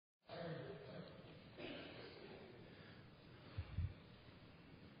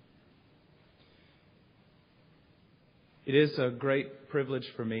It is a great privilege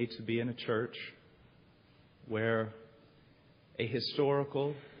for me to be in a church where a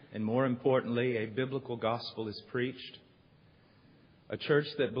historical and, more importantly, a biblical gospel is preached. A church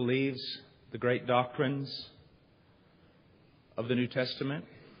that believes the great doctrines of the New Testament,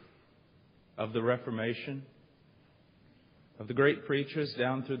 of the Reformation, of the great preachers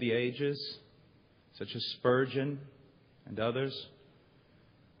down through the ages, such as Spurgeon and others,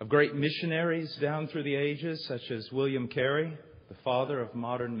 of great missionaries down through the ages, such as William Carey, the father of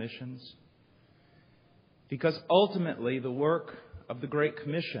modern missions. Because ultimately the work of the Great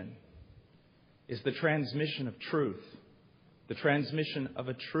Commission is the transmission of truth, the transmission of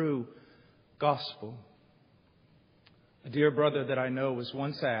a true gospel. A dear brother that I know was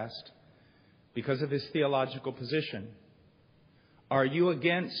once asked, because of his theological position, "Are you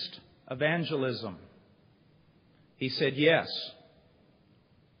against evangelism?" He said yes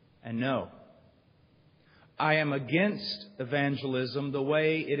and no. I am against evangelism the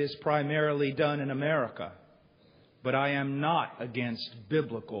way it is primarily done in America, but I am not against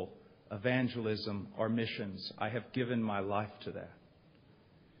biblical evangelism or missions. I have given my life to that.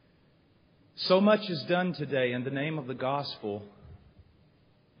 So much is done today in the name of the gospel,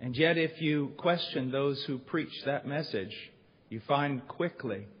 and yet if you question those who preach that message, you find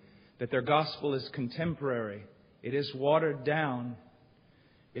quickly that their gospel is contemporary. It is watered down.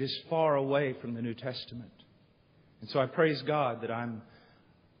 It is far away from the New Testament. And so I praise God that I'm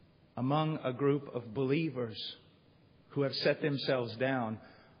among a group of believers who have set themselves down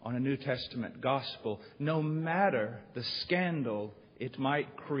on a New Testament gospel, no matter the scandal it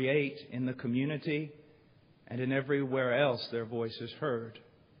might create in the community and in everywhere else their voice is heard.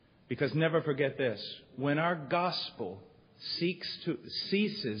 Because never forget this, when our gospel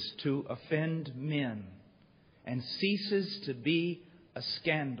ceases to offend men and ceases to be a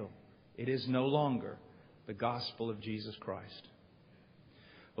scandal, it is no longer the gospel of Jesus Christ.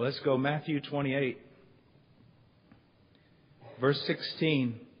 Well, let's go Matthew 28, verse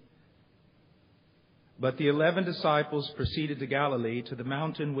 16. But the 11 disciples proceeded to Galilee, to the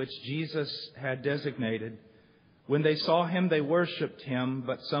mountain which Jesus had designated. When they saw him, they worshipped him,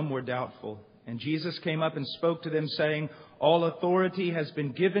 but some were doubtful. And Jesus came up and spoke to them, saying, "All authority has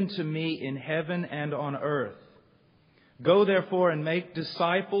been given to me in heaven and on earth. Go therefore and make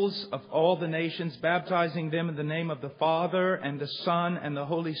disciples of all the nations, baptizing them in the name of the Father and the Son and the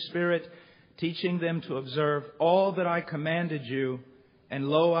Holy Spirit, teaching them to observe all that I commanded you. And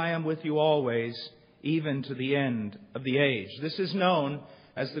lo, I am with you always, even to the end of the age." This is known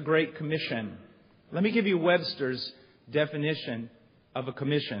as the Great Commission. Let me give you Webster's definition of a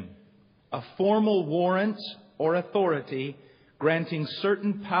commission: a formal warrant or authority granting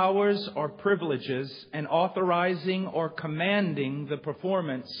certain powers or privileges and authorizing or commanding the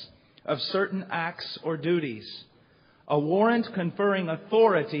performance of certain acts or duties. A warrant conferring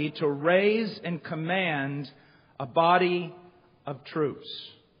authority to raise and command a body of troops.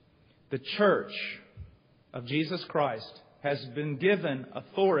 The Church of Jesus Christ has been given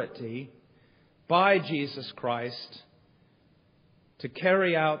authority by Jesus Christ to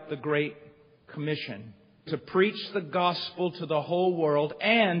carry out the Great Commission, to preach the gospel to the whole world,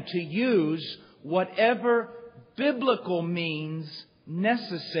 and to use whatever biblical means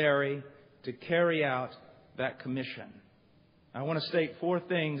necessary to carry out that commission. I want to state 4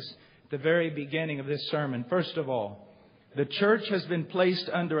 things at the very beginning of this sermon. First of all, the church has been placed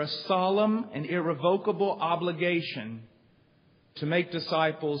under a solemn and irrevocable obligation to make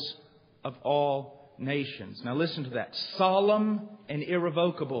disciples of all nations. Now listen to that. Solemn and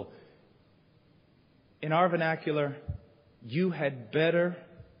irrevocable. In our vernacular, you had better,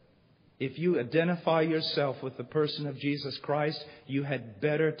 if you identify yourself with the person of Jesus Christ, you had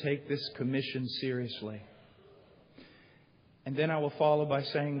better take this commission seriously. And then I will follow by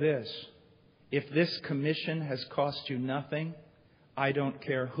saying this: if this commission has cost you nothing, I don't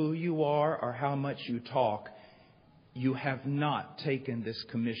care who you are or how much you talk, you have not taken this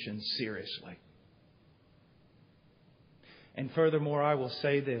commission seriously. And furthermore, I will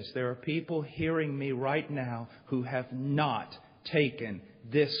say this: there are people hearing me right now who have not taken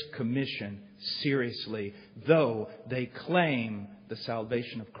this commission seriously, though they claim the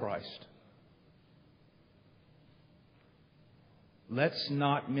salvation of Christ. Let's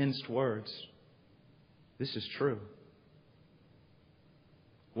not mince words. This is true.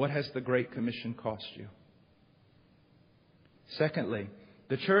 What has the Great Commission cost you? Secondly,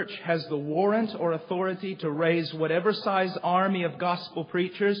 the church has the warrant or authority to raise whatever size army of gospel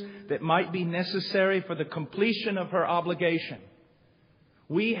preachers that might be necessary for the completion of her obligation.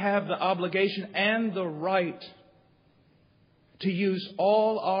 We have the obligation and the right to use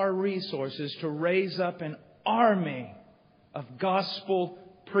all our resources to raise up an army of gospel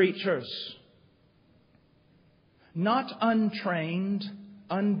preachers. Not untrained,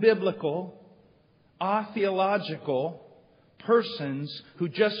 unbiblical, atheological persons who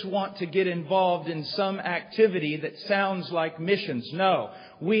just want to get involved in some activity that sounds like missions. No,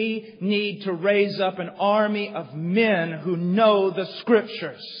 we need to raise up an army of men who know the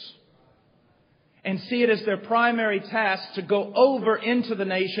Scriptures and see it as their primary task to go over into the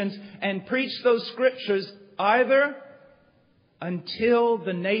nations and preach those Scriptures either until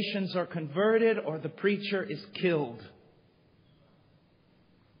the nations are converted or the preacher is killed.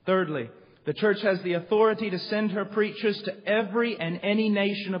 Thirdly, the church has the authority to send her preachers to every and any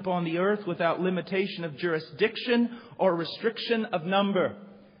nation upon the earth without limitation of jurisdiction or restriction of number.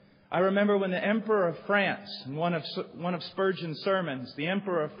 I remember when the Emperor of France, in one of Spurgeon's sermons, the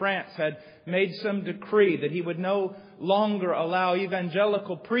Emperor of France had made some decree that he would no longer allow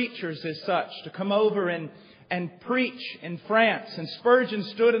evangelical preachers as such to come over and preach in France. And Spurgeon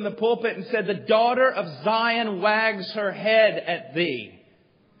stood in the pulpit and said, "The daughter of Zion wags her head at thee.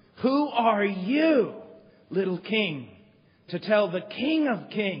 Who are you, little king, to tell the King of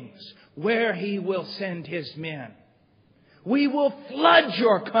Kings where He will send His men? We will flood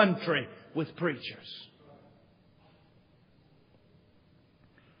your country with preachers."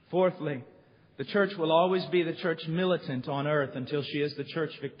 Fourthly, the church will always be the church militant on earth until she is the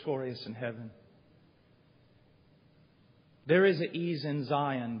church victorious in heaven. There is an ease in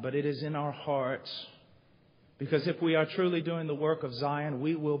Zion, but it is in our hearts. Because if we are truly doing the work of Zion,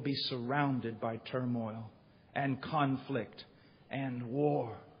 we will be surrounded by turmoil and conflict and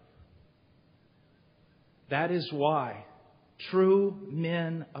war. That is why true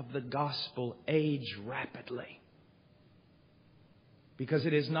men of the gospel age rapidly. Because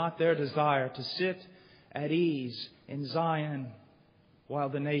it is not their desire to sit at ease in Zion while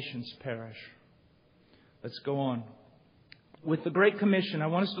the nations perish. Let's go on. With the Great Commission, I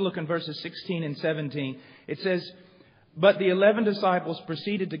want us to look in verses 16 and 17. It says, "But the 11 disciples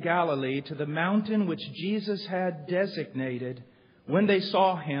proceeded to Galilee, to the mountain which Jesus had designated. When they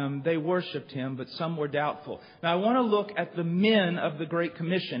saw Him, they worshipped Him, but some were doubtful." Now, I want to look at the men of the Great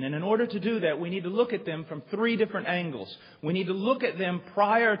Commission. And in order to do that, we need to look at them from three different angles. We need to look at them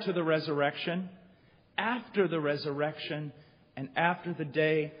prior to the resurrection, after the resurrection, and after the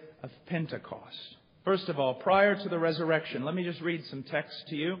day of Pentecost. First of all, prior to the resurrection, let me just read some text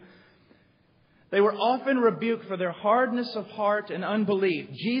to you. "They were often rebuked for their hardness of heart and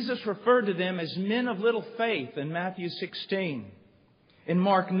unbelief." Jesus referred to them as men of little faith in Matthew 16. In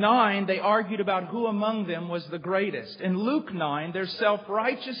Mark 9, they argued about who among them was the greatest. In Luke 9, their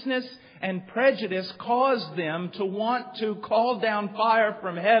self-righteousness and prejudice caused them to want to call down fire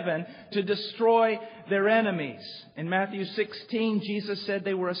from heaven to destroy their enemies. In Matthew 16, Jesus said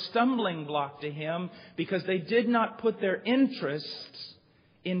they were a stumbling block to Him because they did not put their interests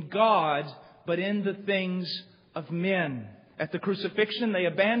in God, but in the things of men. At the crucifixion, they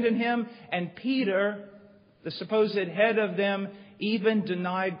abandoned Him, and Peter, the supposed head of them, even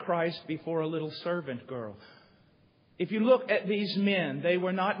denied Christ before a little servant girl. If you look at these men, they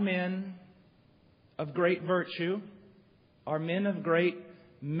were not men of great virtue or men of great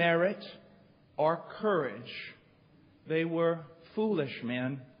merit or courage. They were foolish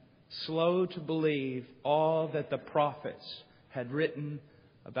men, slow to believe all that the prophets had written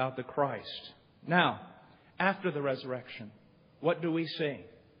about the Christ. Now, after the resurrection, what do we see?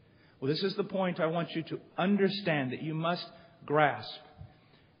 Well, this is the point I want you to understand, that you must grasp.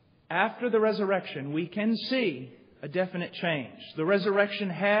 After the resurrection, we can see a definite change. The resurrection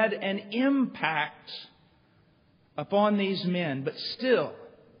had an impact upon these men, but still,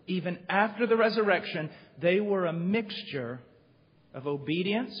 even after the resurrection, they were a mixture of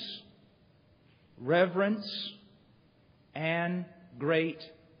obedience, reverence, and great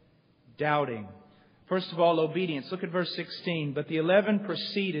doubting. First of all, obedience. Look at verse 16. "But the 11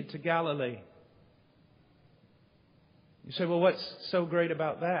 proceeded to Galilee." You say, well, what's so great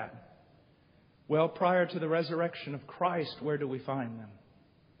about that? Well, prior to the resurrection of Christ, where do we find them?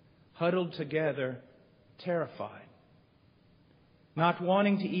 Huddled together, terrified. Not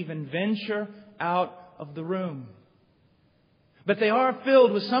wanting to even venture out of the room. But they are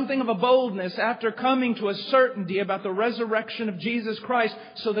filled with something of a boldness after coming to a certainty about the resurrection of Jesus Christ,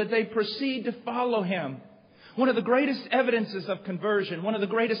 so that they proceed to follow Him. One of the greatest evidences of conversion, one of the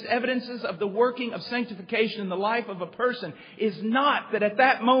greatest evidences of the working of sanctification in the life of a person, is not that at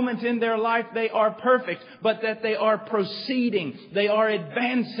that moment in their life they are perfect, but that they are proceeding, they are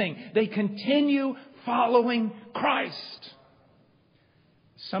advancing, they continue following Christ.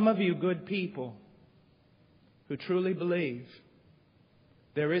 Some of you good people who truly believe,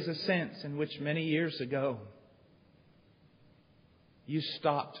 there is a sense in which many years ago you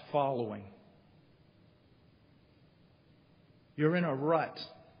stopped following. You're in a rut.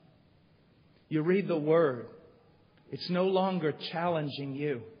 You read the Word. It's no longer challenging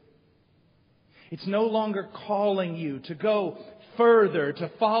you. It's no longer calling you to go further, to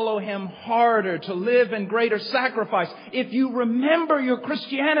follow Him harder, to live in greater sacrifice. If you remember your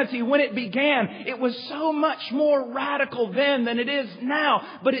Christianity when it began, it was so much more radical then than it is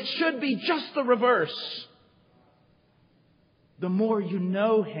now. But it should be just the reverse. The more you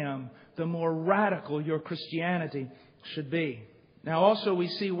know Him, the more radical your Christianity should be. Now also we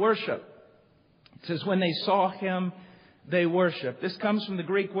see worship. It says, when they saw Him, they worship. This comes from the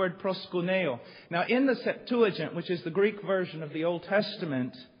Greek word proskuneo. Now in the Septuagint, which is the Greek version of the Old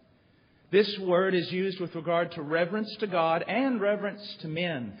Testament, this word is used with regard to reverence to God and reverence to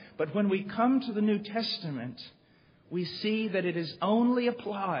men. But when we come to the New Testament, we see that it is only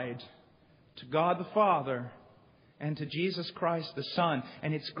applied to God the Father and to Jesus Christ the Son.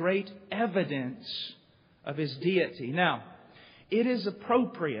 And it's great evidence of His deity. Now, it is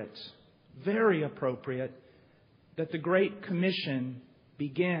appropriate, very appropriate, that the Great Commission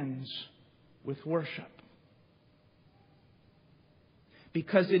begins with worship.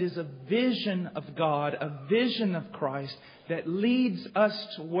 Because it is a vision of God, a vision of Christ that leads us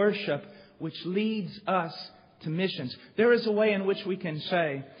to worship, which leads us to missions. There is a way in which we can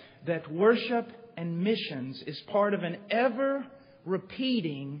say that worship and missions is part of an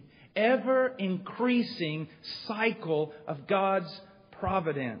ever-repeating, ever-increasing cycle of God's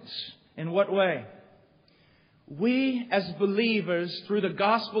providence. In what way? We as believers, through the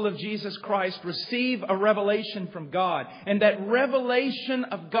gospel of Jesus Christ, receive a revelation from God. And that revelation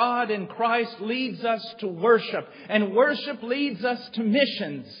of God in Christ leads us to worship. And worship leads us to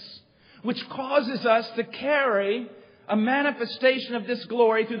missions, which causes us to carry a manifestation of this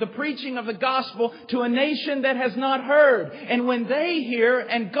glory through the preaching of the gospel to a nation that has not heard. And when they hear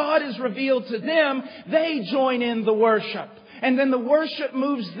and God is revealed to them, they join in the worship. And then the worship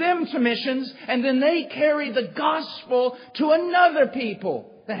moves them to missions, and then they carry the gospel to another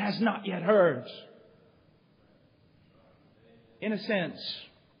people that has not yet heard. In a sense,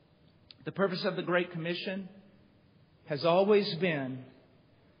 the purpose of the Great Commission has always been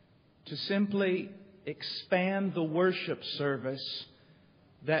to simply expand the worship service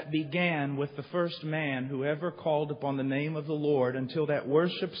that began with the first man who ever called upon the name of the Lord, until that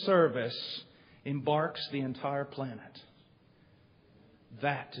worship service embarks the entire planet.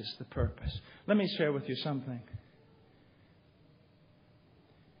 That is the purpose. Let me share with you something.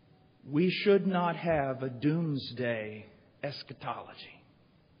 We should not have a doomsday eschatology,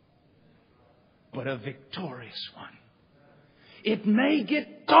 but a victorious one. It may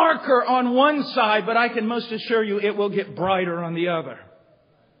get darker on one side, but I can most assure you it will get brighter on the other.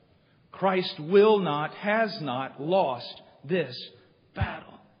 Christ will not, has not lost this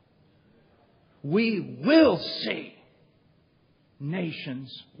battle. We will see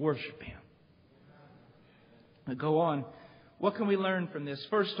nations worship Him. Now go on. What can we learn from this?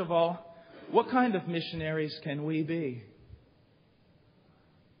 First of all, what kind of missionaries can we be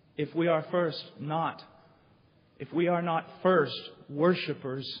if we are not first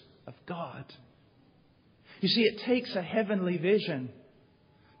worshipers of God? You see, it takes a heavenly vision,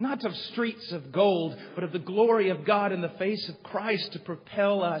 not of streets of gold, but of the glory of God in the face of Christ, to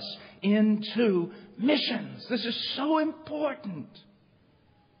propel us into missions. This is so important.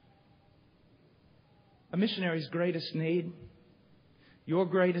 A missionary's greatest need, your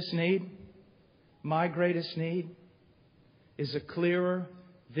greatest need, my greatest need, is a clearer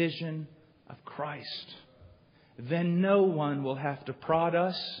vision of Christ. Then no one will have to prod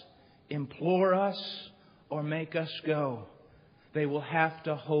us, implore us, or make us go. They will have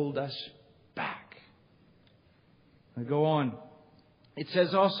to hold us back. I go on. It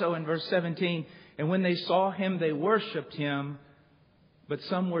says also in verse 17, and when they saw Him, they worshipped Him, but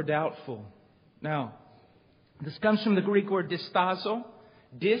some were doubtful. Now, this comes from the Greek word distazo.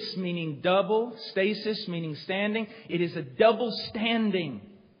 Dis meaning double, stasis meaning standing. It is a double standing.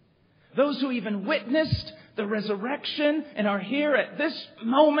 Those who even witnessed the resurrection and are here at this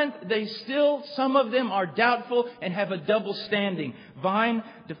moment, some of them are doubtful and have a double standing. Vine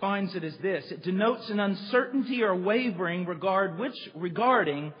defines it as this. It denotes an uncertainty or wavering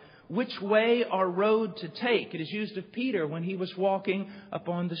regarding which way or road to take. It is used of Peter when he was walking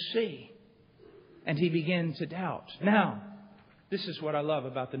upon the sea and he began to doubt. Now, this is what I love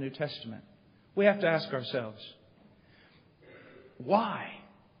about the New Testament. We have to ask ourselves, why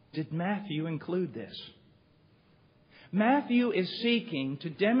did Matthew include this? Matthew is seeking to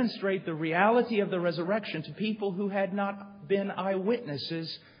demonstrate the reality of the resurrection to people who had not been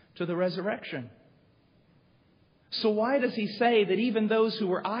eyewitnesses to the resurrection. So why does he say that even those who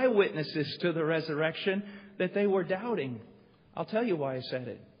were eyewitnesses to the resurrection, that they were doubting? I'll tell you why he said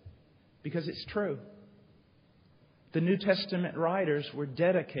it. Because it's true. The New Testament writers were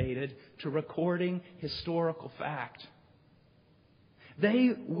dedicated to recording historical fact.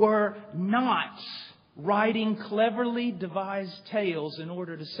 They were not writing cleverly devised tales in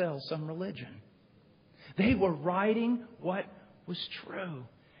order to sell some religion. They were writing what was true.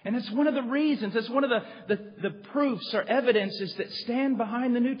 And it's one of the reasons, it's one of the proofs or evidences that stand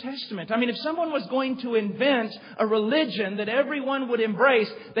behind the New Testament. I mean, if someone was going to invent a religion that everyone would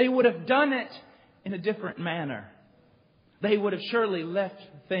embrace, they would have done it in a different manner. They would have surely left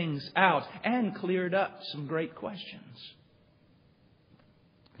things out and cleared up some great questions.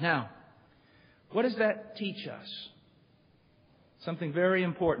 Now, what does that teach us? Something very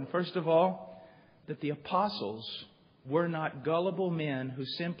important. First of all, that the apostles were not gullible men who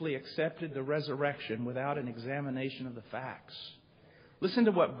simply accepted the resurrection without an examination of the facts. Listen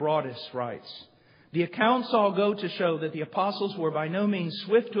to what Broadus writes. The accounts all go to show that the apostles were by no means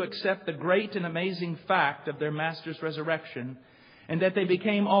swift to accept the great and amazing fact of their Master's resurrection, and that they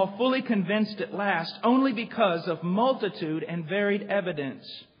became all fully convinced at last only because of multitude and varied evidence,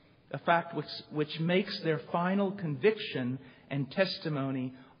 a fact which makes their final conviction and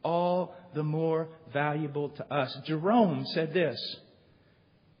testimony all the more valuable to us. Jerome said this,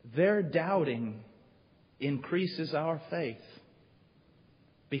 their doubting increases our faith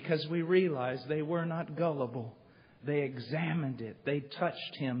because we realize they were not gullible. They examined it. They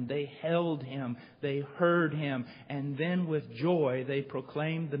touched Him. They held Him. They heard Him. And then with joy, they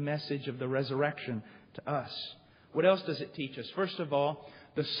proclaimed the message of the resurrection to us. What else does it teach us? First of all,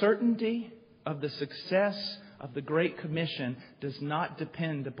 the certainty of the success of the Great Commission does not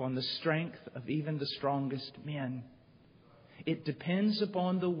depend upon the strength of even the strongest men. It depends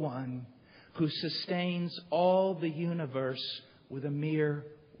upon the one who sustains all the universe with a mere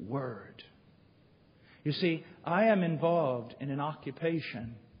word. You see, I am involved in an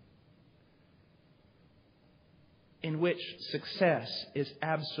occupation in which success is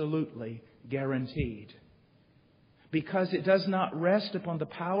absolutely guaranteed. Because it does not rest upon the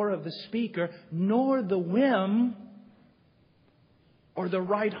power of the speaker, nor the whim or the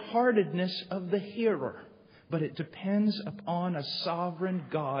right-heartedness of the hearer. But it depends upon a sovereign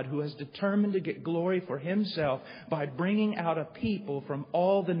God who has determined to get glory for Himself by bringing out a people from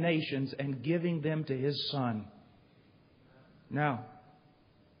all the nations and giving them to His Son. Now,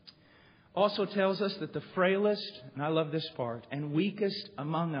 also tells us that the frailest, and I love this part, and weakest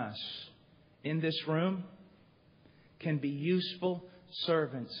among us in this room can be useful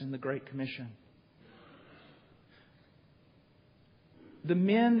servants in the Great Commission. The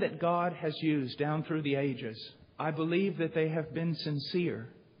men that God has used down through the ages, I believe that they have been sincere.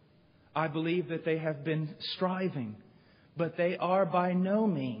 I believe that they have been striving. But they were by no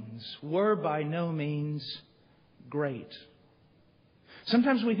means great.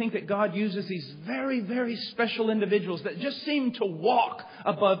 Sometimes we think that God uses these very, very special individuals that just seem to walk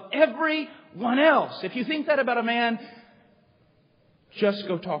above everyone else. If you think that about a man, just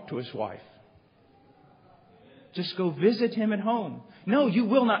go talk to his wife. Just go visit him at home. No, you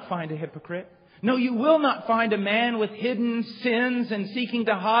will not find a hypocrite. No, you will not find a man with hidden sins and seeking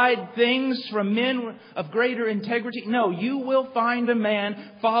to hide things from men of greater integrity. No, you will find a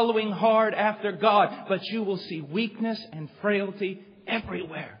man following hard after God. But you will see weakness and frailty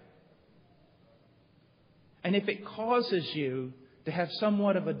everywhere. And if it causes you to have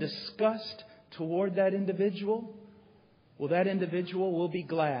somewhat of a disgust toward that individual, well, that individual will be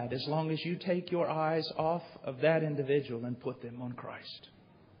glad as long as you take your eyes off of that individual and put them on Christ.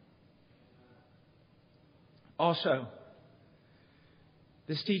 Also,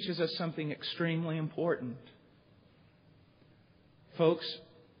 this teaches us something extremely important. Folks,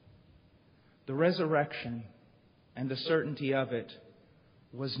 the resurrection and the certainty of it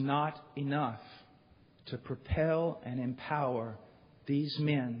was not enough to propel and empower these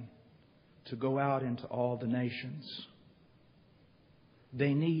men to go out into all the nations.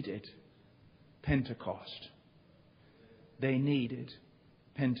 They needed Pentecost. They needed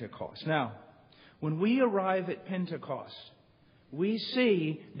Pentecost. Now, when we arrive at Pentecost, we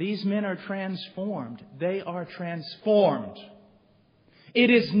see these men are transformed. They are transformed. It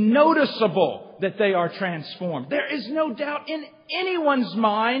is noticeable that they are transformed. There is no doubt in anyone's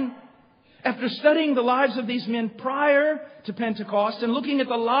mind, after studying the lives of these men prior to Pentecost and looking at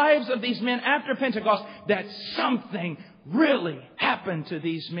the lives of these men after Pentecost, that something really happened to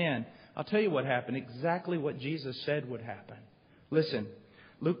these men. I'll tell you what happened. Exactly what Jesus said would happen. Listen.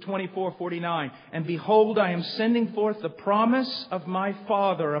 Luke 24:49. And behold, I am sending forth the promise of my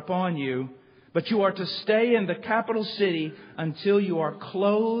Father upon you. But you are to stay in the capital city until you are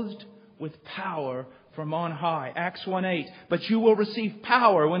clothed with power from on high. Acts 1:8. But you will receive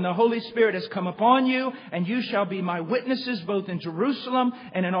power when the Holy Spirit has come upon you, and you shall be my witnesses both in Jerusalem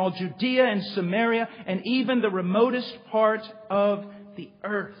and in all Judea and Samaria and even the remotest part of the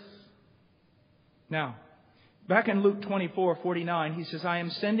earth. Now, back in Luke 24:49, He says, I am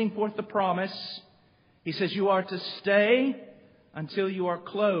sending forth the promise. He says, you are to stay until you are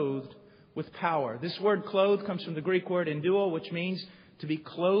clothed with power. This word clothed comes from the Greek word enduo, which means to be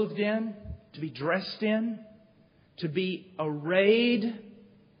clothed in, to be dressed in, to be arrayed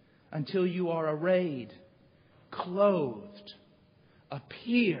until you are arrayed, clothed,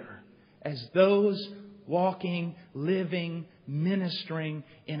 appear as those walking, living, ministering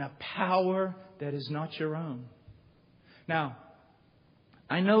in a power that is not your own. Now,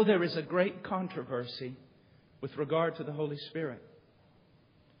 I know there is a great controversy with regard to the Holy Spirit.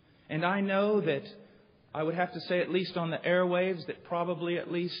 And I know that I would have to say, at least on the airwaves, that probably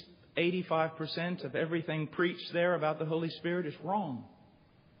at least 85% of everything preached there about the Holy Spirit is wrong.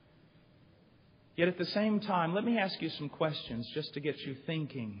 Yet at the same time, let me ask you some questions just to get you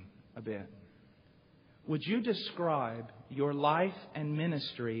thinking a bit. Would you describe your life and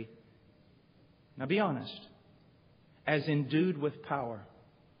ministry, now be honest, as endued with power?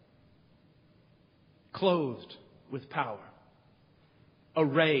 Clothed with power?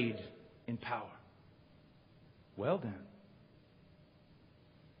 Arrayed in power? Well then.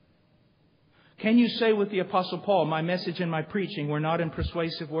 Can you say with the Apostle Paul, my message and my preaching were not in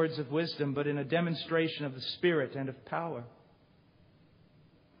persuasive words of wisdom, but in a demonstration of the Spirit and of power?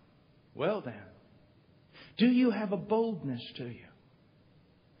 Well then. Do you have a boldness to you?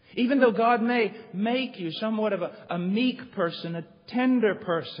 Even though God may make you somewhat of a meek person, a tender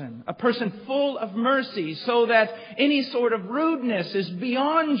person, a person full of mercy, so that any sort of rudeness is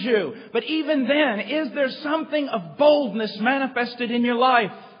beyond you. But even then, is there something of boldness manifested in your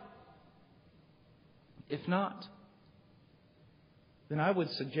life? If not, then I would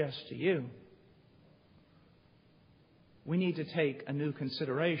suggest to you, we need to take a new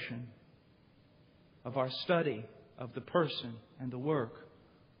consideration of our study of the person and the work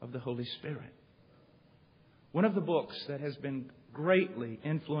of the Holy Spirit. One of the books that has been greatly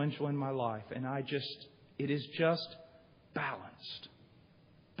influential in my life, and it is just balanced.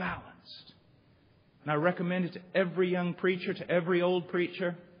 Balanced. And I recommend it to every young preacher, to every old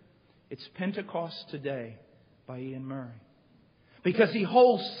preacher. It's Pentecost Today by Ian Murray. Because he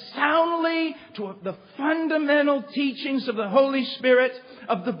holds soundly to the fundamental teachings of the Holy Spirit,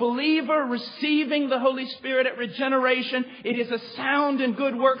 of the believer receiving the Holy Spirit at regeneration. It is a sound and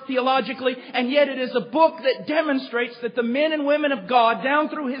good work theologically, and yet it is a book that demonstrates that the men and women of God down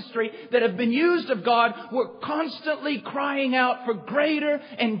through history that have been used of God were constantly crying out for greater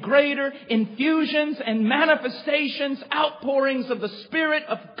and greater infusions and manifestations, outpourings of the Spirit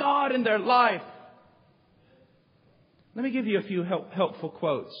of God in their life. Let me give you a few helpful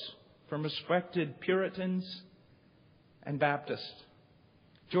quotes from respected Puritans and Baptists.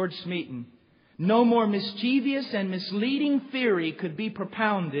 George Smeaton. No more mischievous and misleading theory could be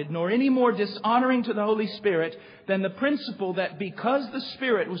propounded, nor any more dishonoring to the Holy Spirit, than the principle that because the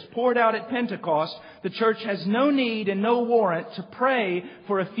Spirit was poured out at Pentecost, the church has no need and no warrant to pray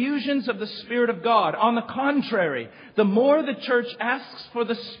for effusions of the Spirit of God. On the contrary, the more the church asks for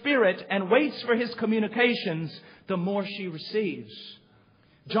the Spirit and waits for His communications, the more she receives.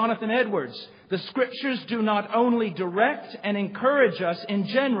 Jonathan Edwards. The Scriptures do not only direct and encourage us in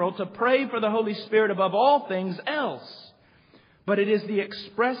general to pray for the Holy Spirit above all things else, but it is the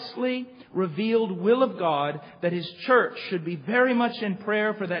expressly revealed will of God that His church should be very much in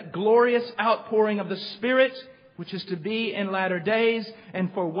prayer for that glorious outpouring of the Spirit, which is to be in latter days,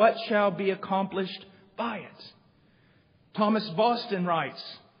 and for what shall be accomplished by it. Thomas Boston writes,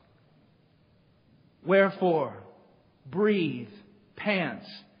 wherefore, breathe, pant,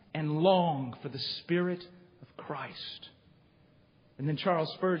 and long for the Spirit of Christ. And then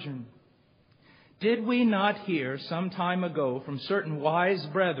Charles Spurgeon. Did we not hear some time ago from certain wise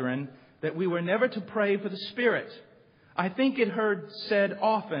brethren that we were never to pray for the Spirit? I think it heard said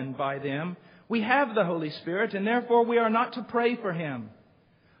often by them, we have the Holy Spirit and therefore we are not to pray for Him.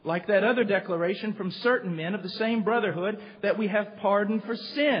 Like that other declaration from certain men of the same brotherhood that we have pardon for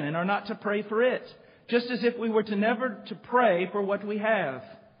sin and are not to pray for it. Just as if we were never to pray for what we have.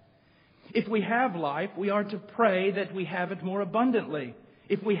 If we have life, we are to pray that we have it more abundantly.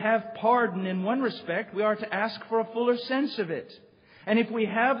 If we have pardon in one respect, we are to ask for a fuller sense of it. And if we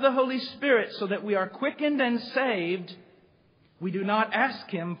have the Holy Spirit so that we are quickened and saved, We do not ask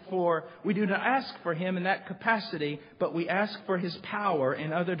for Him in that capacity, but we ask for His power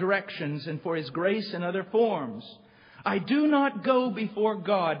in other directions and for His grace in other forms. I do not go before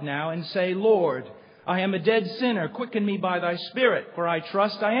God now and say, Lord, I am a dead sinner. Quicken me by Thy Spirit, for I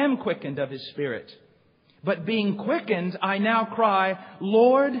trust I am quickened of His Spirit. But being quickened, I now cry,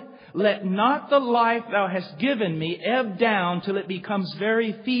 Lord, let not the life Thou hast given me ebb down till it becomes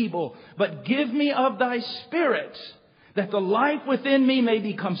very feeble, but give me of Thy Spirit, that the life within me may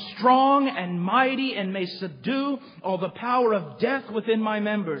become strong and mighty and may subdue all the power of death within my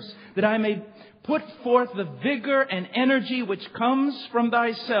members, that I may put forth the vigor and energy which comes from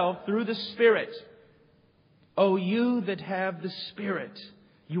Thyself through the Spirit. O you that have the Spirit,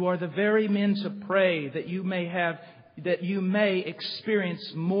 you are the very men to pray that you may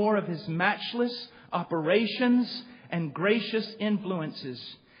experience more of His matchless operations and gracious influences,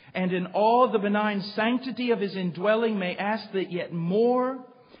 and in all the benign sanctity of His indwelling may ask that yet more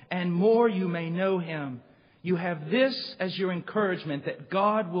and more you may know Him. You have this as your encouragement, that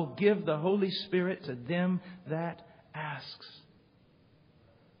God will give the Holy Spirit to them that asks.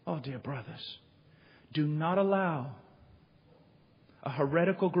 Oh, dear brothers, do not allow a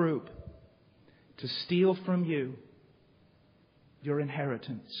heretical group to steal from you your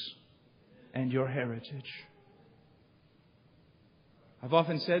inheritance and your heritage. I've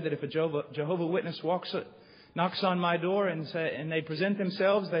often said that if a Jehovah's Witness knocks on my door and they present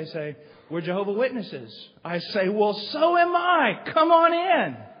themselves, they say, we're Jehovah's Witnesses. I say, well, so am I. Come on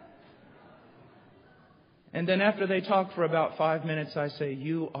in. And then after they talk for about 5 minutes, I say,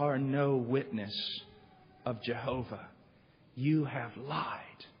 you are no witness of Jehovah. You have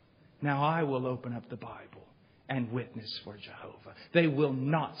lied. Now I will open up the Bible and witness for Jehovah. They will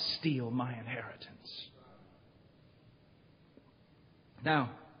not steal my inheritance.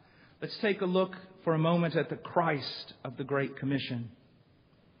 Now, let's take a look for a moment at the Christ of the Great Commission.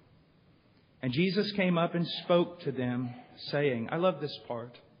 And Jesus came up and spoke to them, saying, I love this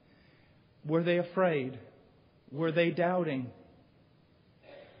part. Were they afraid? Were they doubting?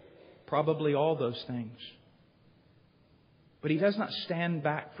 Probably all those things. But He does not stand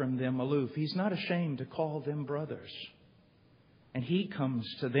back from them aloof. He's not ashamed to call them brothers. And He comes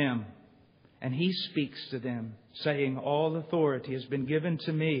to them and He speaks to them, saying, all authority has been given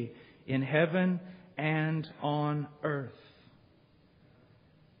to me in heaven and on earth.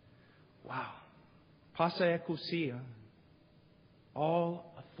 Wow. Paseakousia.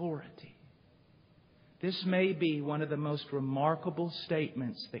 All authority. This may be one of the most remarkable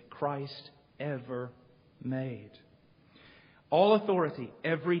statements that Christ ever made. All authority,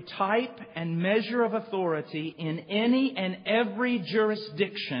 every type and measure of authority in any and every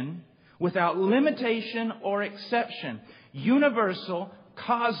jurisdiction, without limitation or exception. Universal,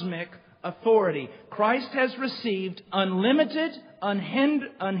 cosmic authority. Christ has received unlimited,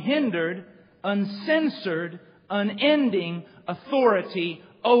 unhindered, uncensored, unending authority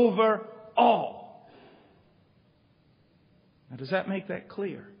over all. Now, does that make that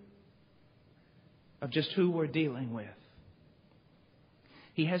clear? Of just who we're dealing with.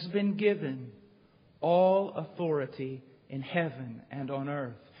 He has been given all authority in heaven and on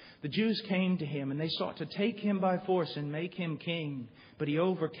earth. The Jews came to Him and they sought to take Him by force and make Him king. But He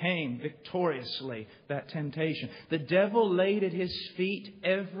overcame victoriously that temptation. The devil laid at His feet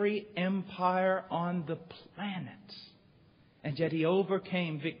every empire on the planet. And yet He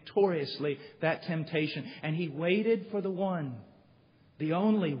overcame victoriously that temptation. And He waited for the one, the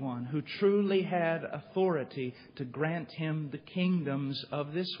only one who truly had authority to grant Him the kingdoms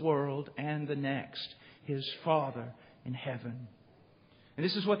of this world and the next, His Father in heaven. And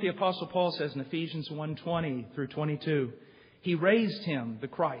this is what the Apostle Paul says in Ephesians 1:20 through 22. He raised Him, the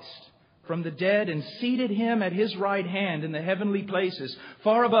Christ, from the dead and seated Him at His right hand in the heavenly places,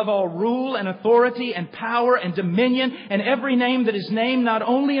 far above all rule and authority and power and dominion and every name that is named, not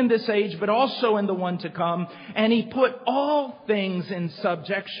only in this age but also in the one to come. And He put all things in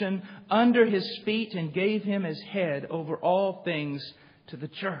subjection under His feet and gave Him as head over all things to the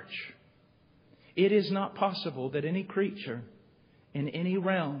church. It is not possible that any creature in any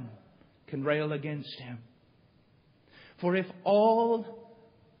realm can rail against Him. For if all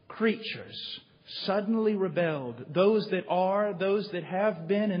creatures suddenly rebelled, those that are, those that have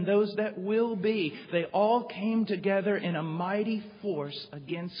been, and those that will be, they all came together in a mighty force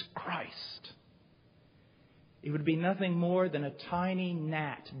against Christ, it would be nothing more than a tiny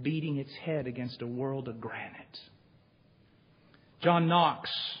gnat beating its head against a world of granite. John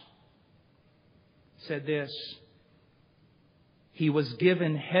Knox said this: He was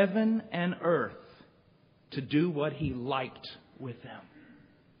given heaven and earth to do what He liked with them.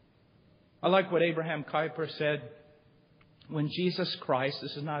 I like what Abraham Kuyper said when Jesus Christ,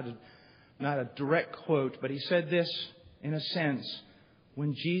 this is not a direct quote, but He said this in a sense.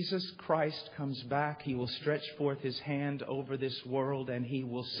 When Jesus Christ comes back, He will stretch forth His hand over this world and He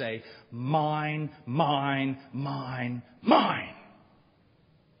will say, mine, mine, mine, mine.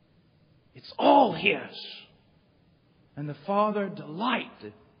 It's all His. And the Father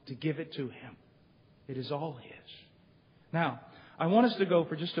delighted to give it to Him. It is all His. Now, I want us to go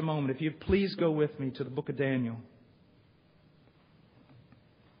for just a moment. If you please go with me to the book of Daniel.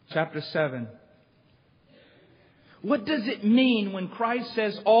 Chapter 7. What does it mean when Christ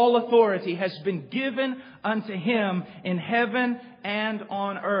says all authority has been given unto Him in heaven and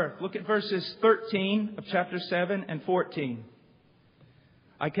on earth? Look at verses 13 of chapter 7 and 14.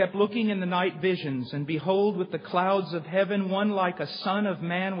 I kept looking in the night visions, and behold, with the clouds of heaven, one like a son of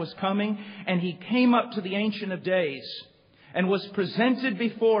man was coming, and He came up to the Ancient of Days, and was presented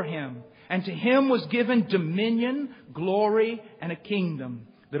before Him. And to Him was given dominion, glory, and a kingdom,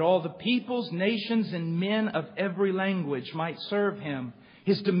 that all the peoples, nations, and men of every language might serve Him.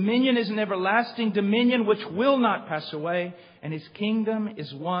 His dominion is an everlasting dominion which will not pass away, and His kingdom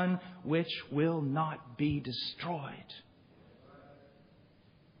is one which will not be destroyed.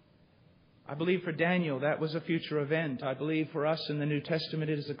 I believe for Daniel that was a future event. I believe for us in the New Testament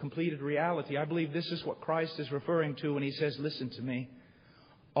it is a completed reality. I believe this is what Christ is referring to when He says, listen to me.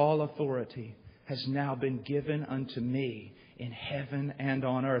 All authority has now been given unto me in heaven and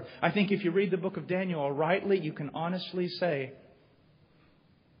on earth. I think if you read the book of Daniel rightly, you can honestly say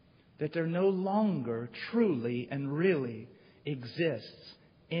that there no longer truly and really exists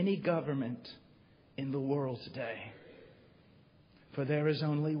any government in the world today. For there is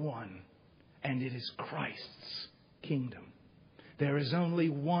only one, and it is Christ's kingdom. There is only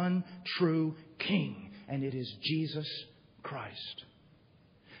one true King, and it is Jesus Christ.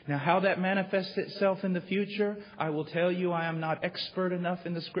 Now, how that manifests itself in the future, I will tell you, I am not expert enough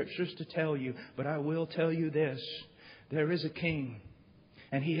in the Scriptures to tell you. But I will tell you this. There is a King.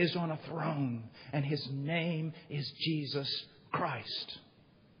 And He is on a throne. And His name is Jesus Christ.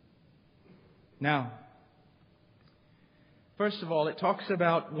 Now, first of all, it talks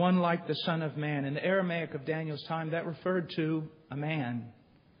about one like the Son of Man. In the Aramaic of Daniel's time, that referred to a man,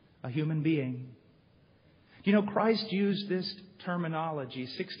 a human being. You know, Christ used this terminology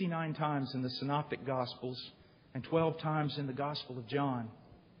 69 times in the Synoptic Gospels and 12 times in the Gospel of John.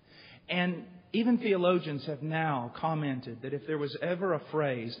 And even theologians have now commented that if there was ever a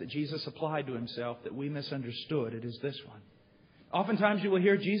phrase that Jesus applied to Himself that we misunderstood, it is this one. Oftentimes you will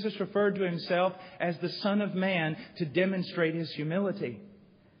hear Jesus referred to Himself as the Son of Man to demonstrate His humility.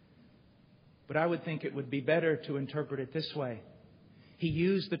 But I would think it would be better to interpret it this way. He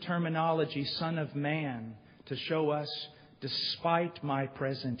used the terminology Son of Man to show us, despite my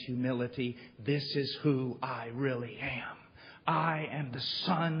present humility, this is who I really am. I am the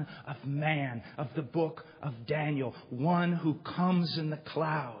Son of Man of the book of Daniel, one who comes in the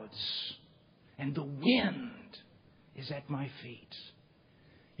clouds, and the wind is at my feet.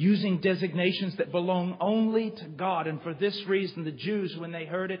 Using designations that belong only to God. And for this reason, the Jews, when they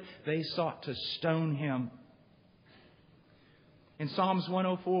heard it, they sought to stone Him. In Psalms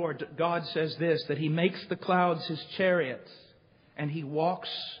 104, God says this, that He makes the clouds His chariots, and He walks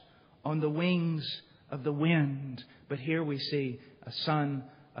on the wings of the wind. But here we see a Son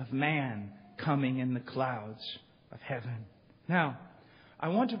of Man coming in the clouds of heaven. Now, I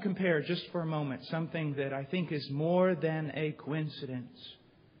want to compare just for a moment something that I think is more than a coincidence.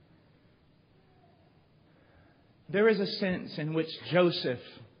 There is a sense in which Joseph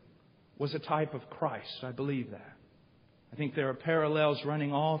was a type of Christ. I believe that. I think there are parallels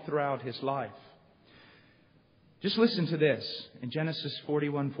running all throughout his life. Just listen to this in Genesis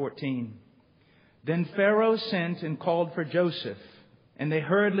 41:14. Then Pharaoh sent and called for Joseph, and they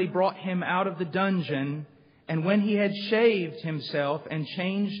hurriedly brought him out of the dungeon. And when he had shaved himself and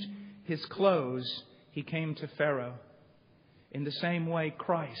changed his clothes, he came to Pharaoh. In the same way,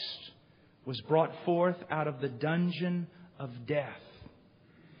 Christ was brought forth out of the dungeon of death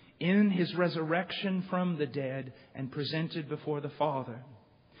in His resurrection from the dead and presented before the Father.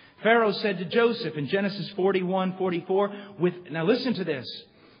 Pharaoh said to Joseph in Genesis 41:44, now listen to this.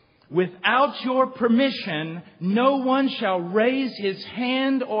 Without your permission, no one shall raise his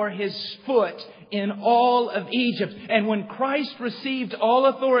hand or his foot in all of Egypt. And when Christ received all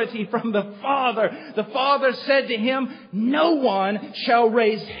authority from the Father said to Him, no one shall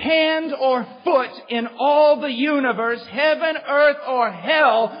raise hand or foot in all the universe, heaven, earth, or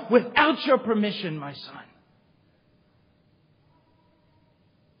hell, without your permission, my son.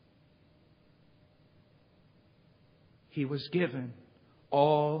 He was given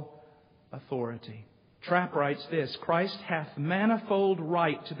all authority. Trapp writes this: Christ hath manifold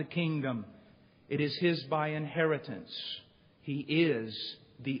right to the kingdom. It is His by inheritance. He is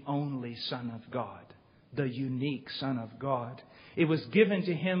the only Son of God, the unique Son of God. It was given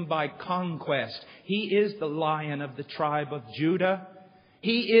to Him by conquest. He is the Lion of the tribe of Judah.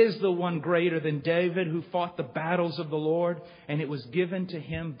 He is the one greater than David who fought the battles of the Lord. And it was given to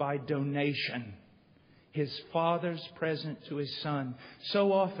Him by donation. His Father's present to His Son.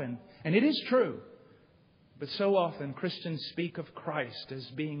 So often, and it is true, but so often Christians speak of Christ as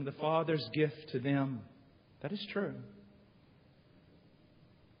being the Father's gift to them. That is true.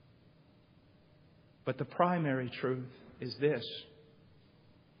 But the primary truth is this: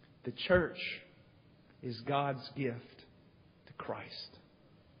 the church is God's gift to Christ.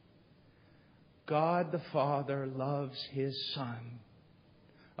 God the Father loves His Son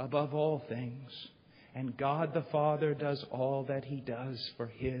above all things. And God the Father does all that He does for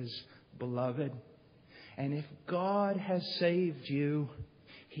His beloved. And if God has saved you,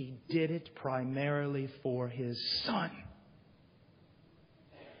 He did it primarily for His Son.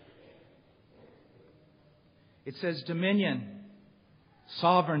 It says dominion,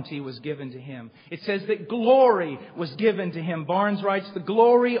 sovereignty was given to Him. It says that glory was given to Him. Barnes writes, the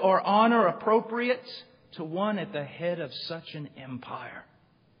glory or honor appropriate to one at the head of such an empire.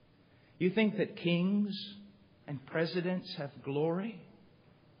 You think that kings and presidents have glory?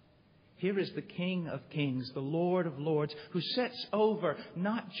 Here is the King of Kings, the Lord of Lords, who sets over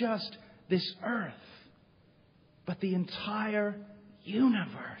not just this earth, but the entire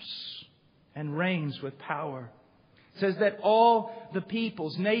universe and reigns with power. It says that all the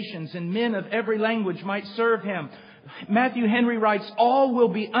peoples, nations, and men of every language might serve Him. Matthew Henry writes, all will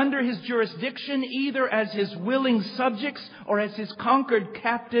be under His jurisdiction, either as His willing subjects or as His conquered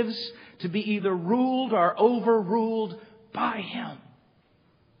captives, to be either ruled or overruled by Him.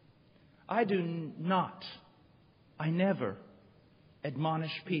 I never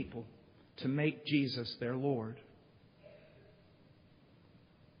admonish people to make Jesus their Lord.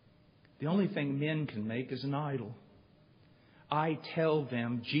 The only thing men can make is an idol. I tell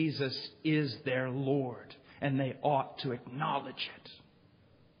them Jesus is their Lord, and they ought to acknowledge it.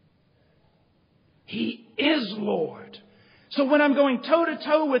 He is Lord. So when I'm going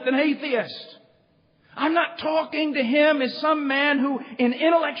toe-to-toe with an atheist, I'm not talking to him as some man who in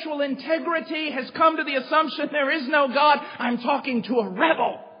intellectual integrity has come to the assumption there is no God. I'm talking to a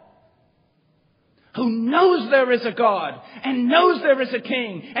rebel who knows there is a God and knows there is a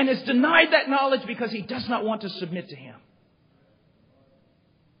king and has denied that knowledge because he does not want to submit to Him.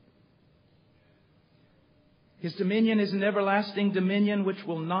 His dominion is an everlasting dominion which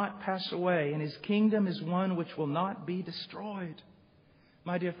will not pass away, and His kingdom is one which will not be destroyed.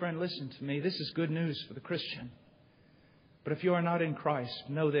 My dear friend, listen to me. This is good news for the Christian. But if you are not in Christ,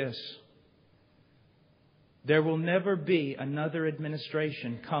 know this: there will never be another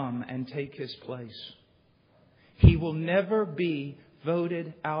administration come and take His place. He will never be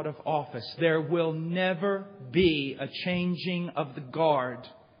voted out of office. There will never be a changing of the guard.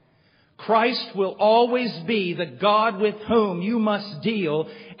 Christ will always be the God with whom you must deal.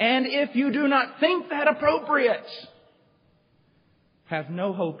 And if you do not think that appropriate, have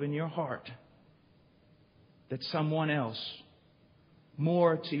no hope in your heart that someone else,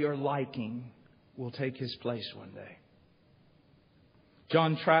 more to your liking, will take His place one day.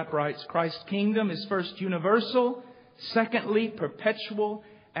 John Trapp writes, Christ's kingdom is first universal, secondly perpetual,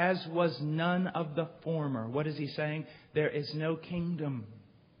 as was none of the former. What is he saying? There is no kingdom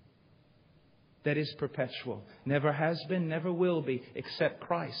that is perpetual. Never has been, never will be, except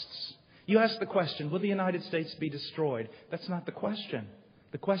Christ's. You ask the question, will the United States be destroyed? That's not the question.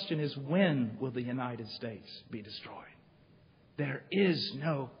 The question is, when will the United States be destroyed? There is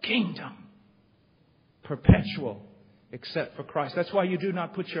no kingdom perpetual except for Christ. That's why you do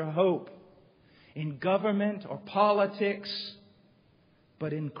not put your hope in government or politics,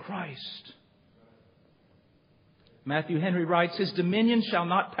 but in Christ. Matthew Henry writes, His dominion shall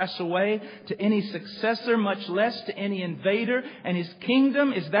not pass away to any successor, much less to any invader. And His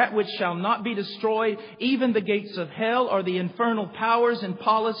kingdom is that which shall not be destroyed. Even the gates of hell or the infernal powers and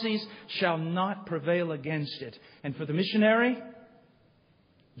policies shall not prevail against it. And for the missionary,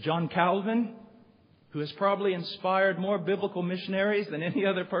 John Calvin, who has probably inspired more biblical missionaries than any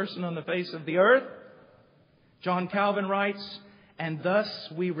other person on the face of the earth, John Calvin writes, and thus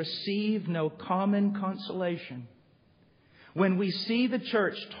we receive no common consolation when we see the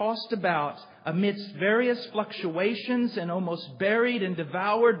church tossed about amidst various fluctuations and almost buried and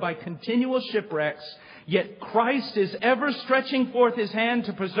devoured by continual shipwrecks, yet Christ is ever stretching forth His hand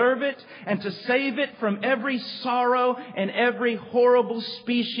to preserve it and to save it from every sorrow and every horrible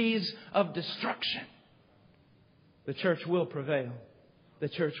species of destruction. The church will prevail. The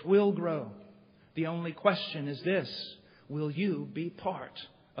church will grow. The only question is this: will you be part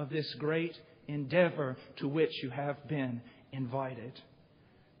of this great endeavor to which you have been invited?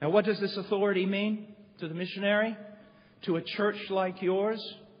 Now, what does this authority mean to the missionary? To a church like yours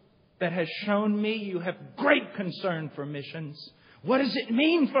that has shown me you have great concern for missions. What does it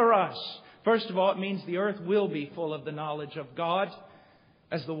mean for us? First of all, it means the earth will be full of the knowledge of God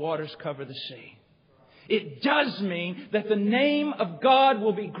as the waters cover the sea. It does mean that the name of God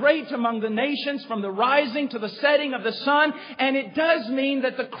will be great among the nations from the rising to the setting of the sun. And it does mean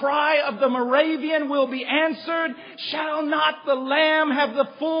that the cry of the Moravian will be answered. Shall not the Lamb have the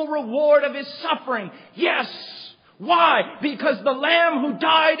full reward of His suffering? Yes. Why? Because the Lamb who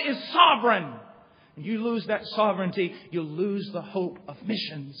died is sovereign. And you lose that sovereignty, you'll lose the hope of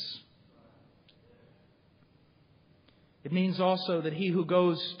missions. It means also that he who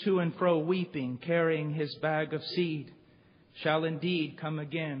goes to and fro weeping, carrying his bag of seed, shall indeed come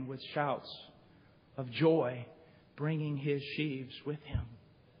again with shouts of joy, bringing his sheaves with him.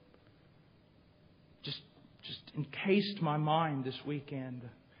 Just encased my mind this weekend.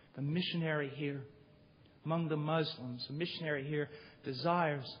 The missionary here among the Muslims, the missionary here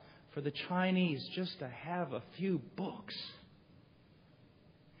desires for the Chinese just to have a few books.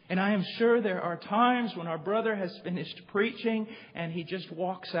 And I am sure there are times when our brother has finished preaching and he just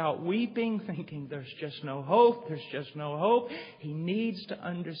walks out weeping, thinking there's just no hope, there's just no hope. He needs to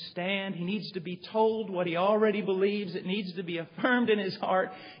understand. He needs to be told what he already believes. It needs to be affirmed in his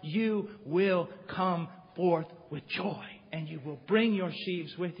heart. You will come forth with joy and you will bring your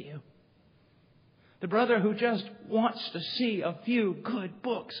sheaves with you. The brother who just wants to see a few good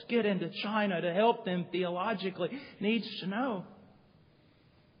books get into China to help them theologically needs to know.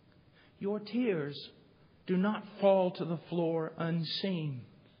 Your tears do not fall to the floor unseen.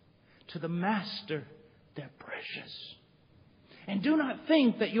 To the Master, they're precious. And do not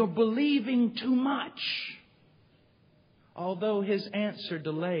think that you're believing too much. Although His answer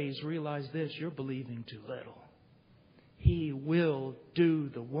delays, realize this: you're believing too little. He will do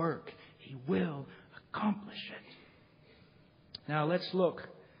the work. He will accomplish it. Now let's look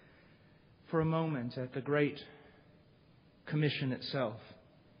for a moment at the Great Commission itself.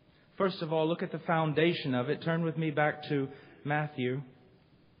 First of all, look at the foundation of it. Turn with me back to Matthew.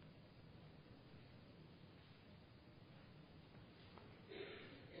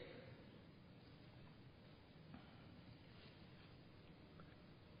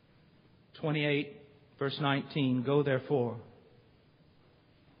 Verse 19. Go therefore.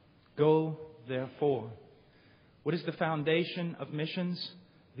 Go therefore. What is the foundation of missions?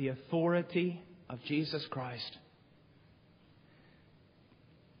 The authority of Jesus Christ.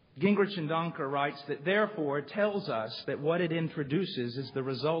 Gingrich and Donker writes that therefore tells us that what it introduces is the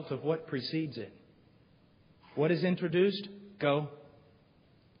result of what precedes it. What is introduced? Go.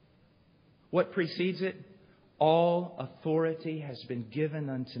 What precedes it? All authority has been given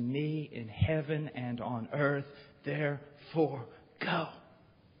unto me in heaven and on earth. Therefore, go.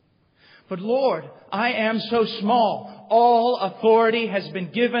 But Lord, I am so small. All authority has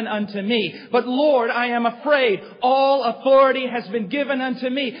been given unto me. But Lord, I am afraid. All authority has been given unto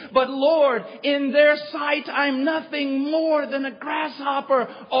me. But Lord, in their sight, I'm nothing more than a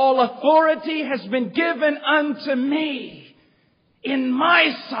grasshopper. All authority has been given unto me. In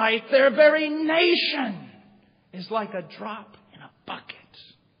my sight, their very nation is like a drop in a bucket.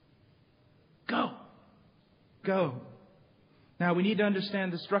 Go. Go. Now, we need to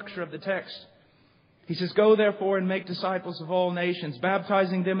understand the structure of the text. He says, go therefore and make disciples of all nations,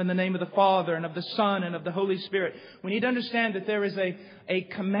 baptizing them in the name of the Father and of the Son and of the Holy Spirit. We need to understand that there is a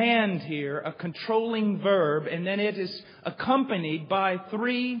command here, a controlling verb, and then it is accompanied by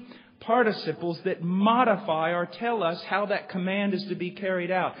three participles that modify or tell us how that command is to be carried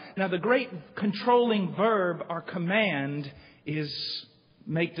out. Now, the great controlling verb or command is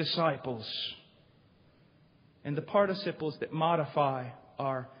make disciples. And the participles that modify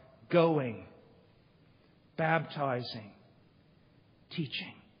are going, baptizing,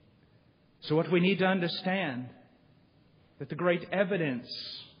 teaching. So what we need to understand that the great evidence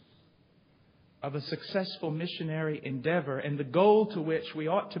of a successful missionary endeavor and the goal to which we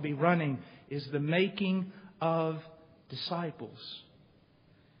ought to be running is the making of disciples.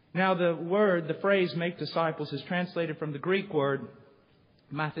 Now the phrase make disciples is translated from the Greek word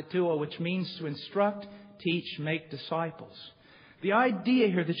mathetua, which means to instruct, teach, make disciples. The idea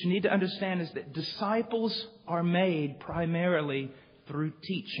here that you need to understand is that disciples are made primarily through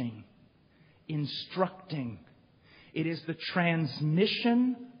teaching, instructing. It is the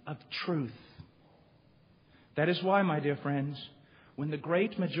transmission of truth. That is why, my dear friends, when the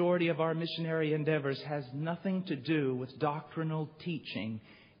great majority of our missionary endeavors has nothing to do with doctrinal teaching,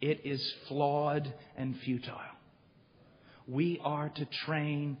 it is flawed and futile. We are to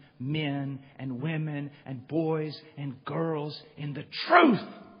train men and women and boys and girls in the truth.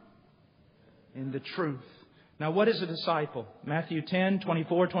 In the truth. Now, what is a disciple? Matthew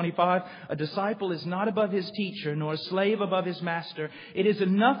 10:24-25. A disciple is not above his teacher, nor a slave above his master. It is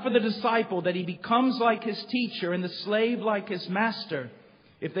enough for the disciple that he becomes like his teacher and the slave like his master.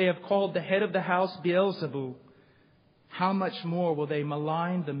 If they have called the head of the house Beelzebub, how much more will they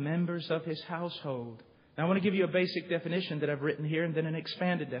malign the members of his household? Now, I want to give you a basic definition that I've written here and then an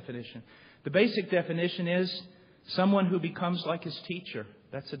expanded definition. The basic definition is someone who becomes like his teacher.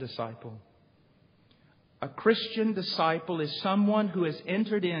 That's a disciple. A Christian disciple is someone who has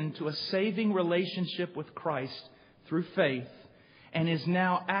entered into a saving relationship with Christ through faith and is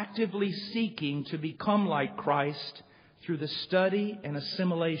now actively seeking to become like Christ through the study and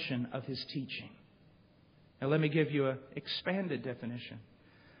assimilation of His teaching. Now, let me give you an expanded definition.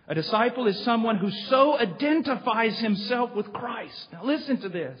 A disciple is someone who so identifies himself with Christ. Now listen to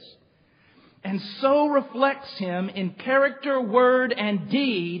this. And so reflects Him in character, word, and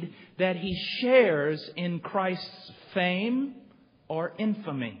deed that he shares in Christ's fame or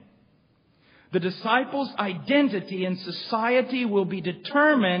infamy. The disciple's identity in society will be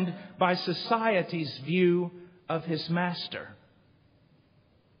determined by society's view of his master.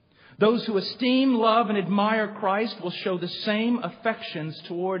 Those who esteem, love, and admire Christ will show the same affections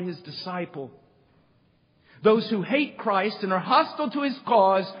toward His disciple. Those who hate Christ and are hostile to His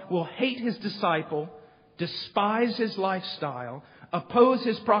cause will hate His disciple, despise His lifestyle, oppose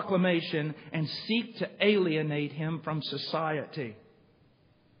His proclamation, and seek to alienate Him from society.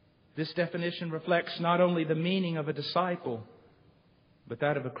 This definition reflects not only the meaning of a disciple, but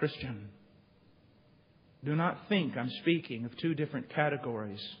that of a Christian. Do not think I'm speaking of two different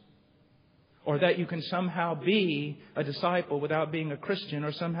categories, or that you can somehow be a disciple without being a Christian,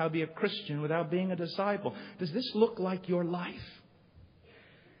 or somehow be a Christian without being a disciple. Does this look like your life?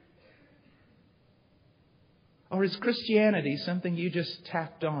 Or is Christianity something you just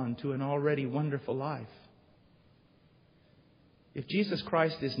tacked on to an already wonderful life? If Jesus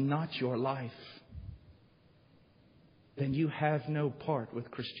Christ is not your life, then you have no part with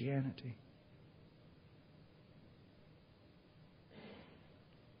Christianity.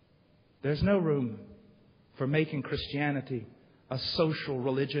 There's no room for making Christianity a social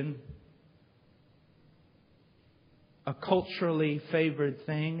religion, a culturally favored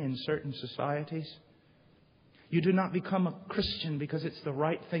thing in certain societies. You do not become a Christian because it's the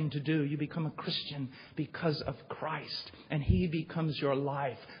right thing to do. You become a Christian because of Christ. And He becomes your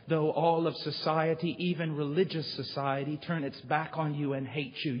life. Though all of society, even religious society, turn its back on you and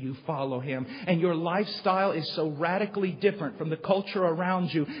hate you, you follow Him. And your lifestyle is so radically different from the culture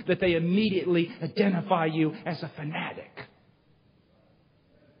around you that they immediately identify you as a fanatic.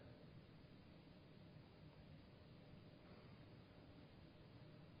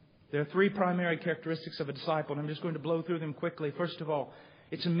 There are three primary characteristics of a disciple, and I'm just going to blow through them quickly. First of all,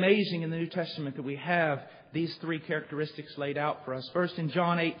 it's amazing in the New Testament that we have these three characteristics laid out for us. First, in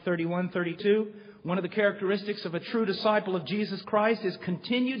John 8:31-32, one of the characteristics of a true disciple of Jesus Christ is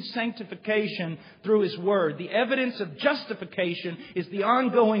continued sanctification through His Word. The evidence of justification is the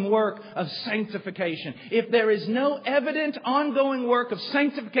ongoing work of sanctification. If there is no evident ongoing work of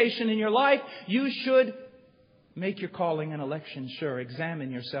sanctification in your life, you should make your calling and election sure.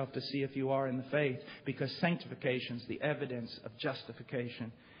 Examine yourself to see if you are in the faith, because sanctification is the evidence of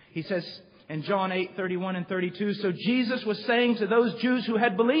justification. He says in John 8:31-32, so Jesus was saying to those Jews who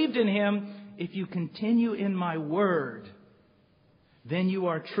had believed in Him, if you continue in my word, then you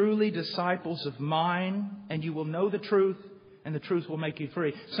are truly disciples of mine, and you will know the truth, and the truth will make you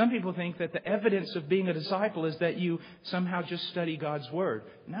free. Some people think that the evidence of being a disciple is that you somehow just study God's word.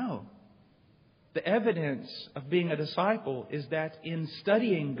 No. The evidence of being a disciple is that in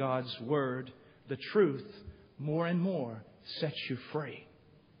studying God's Word, the truth more and more sets you free.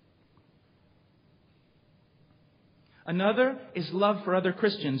 Another is love for other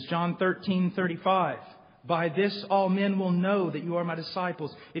Christians. John 13:35. By this all men will know that you are my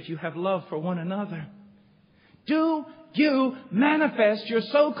disciples, if you have love for one another. Do you manifest your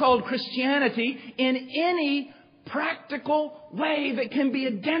so-called Christianity in any practical way that can be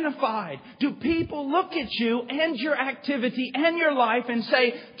identified? Do people look at you and your activity and your life and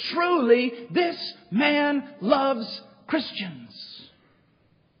say, truly, this man loves Christians.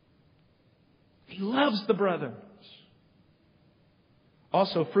 He loves the brothers.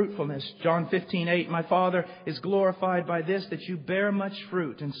 Also fruitfulness. John 15:8. My Father is glorified by this, that you bear much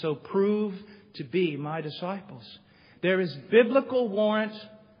fruit and so prove to be my disciples. There is biblical warrant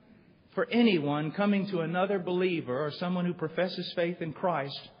for anyone coming to another believer or someone who professes faith in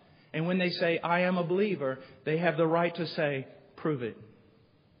Christ. And when they say, I am a believer, they have the right to say, prove it.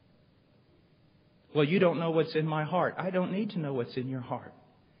 Well, you don't know what's in my heart. I don't need to know what's in your heart.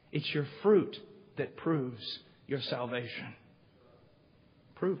 It's your fruit that proves your salvation.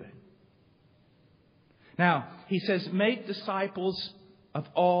 Prove it. Now, he says, make disciples of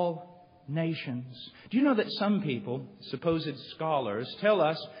all nations. Do you know that some people, supposed scholars, tell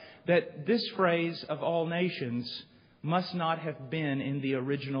us that this phrase of all nations must not have been in the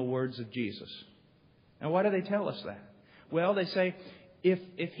original words of Jesus? Now, why do they tell us that? Well, they say,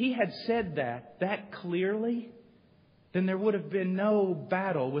 if he had said that clearly, then there would have been no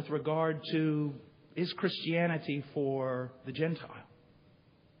battle with regard to, is Christianity for the Gentile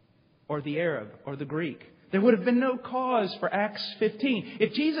or the Arab or the Greek? There would have been no cause for Acts 15.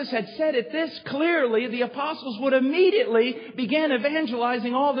 If Jesus had said it this clearly, the apostles would immediately begin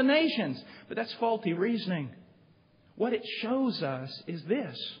evangelizing all the nations. But that's faulty reasoning. What it shows us is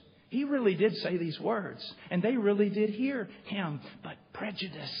this. He really did say these words, and they really did hear Him. But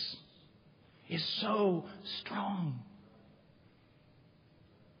prejudice is so strong.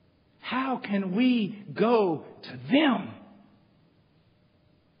 How can we go to them?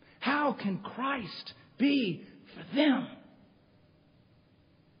 How can Christ be for them?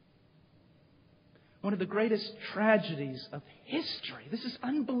 One of the greatest tragedies of history. This is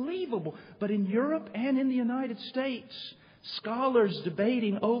unbelievable. But in Europe and in the United States, scholars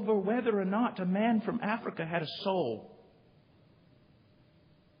debating over whether or not a man from Africa had a soul.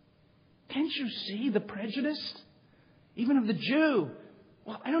 Can't you see the prejudice? Even of the Jew.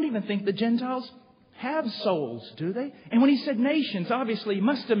 Well, I don't even think the Gentiles have souls, do they? And when he said nations, obviously he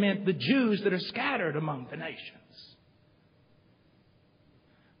must have meant the Jews that are scattered among the nations.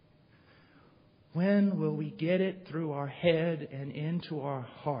 When will we get it through our head and into our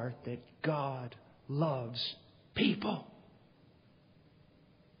heart that God loves people?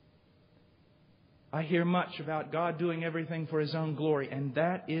 I hear much about God doing everything for His own glory, and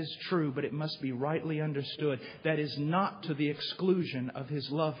that is true, but it must be rightly understood. That is not to the exclusion of His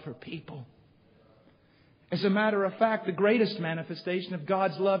love for people. As a matter of fact, the greatest manifestation of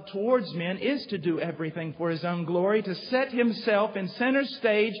God's love towards men is to do everything for His own glory, to set Himself in center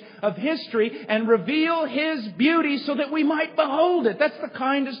stage of history and reveal His beauty so that we might behold it. That's the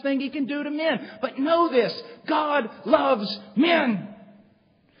kindest thing He can do to men. But know this, God loves men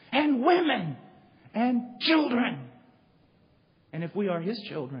and women and children. And if we are His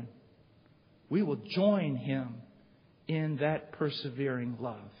children, we will join Him in that persevering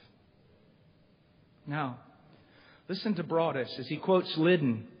love. Now, listen to Broadus as he quotes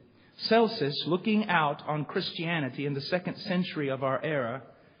Liddon. Celsus, looking out on Christianity in the 2nd century of our era,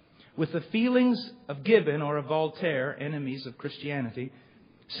 with the feelings of Gibbon or of Voltaire, enemies of Christianity,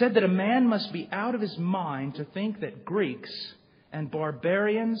 said that a man must be out of his mind to think that Greeks and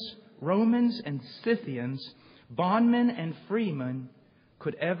barbarians, Romans and Scythians, bondmen and freemen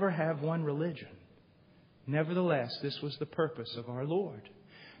could ever have one religion. Nevertheless, this was the purpose of our Lord.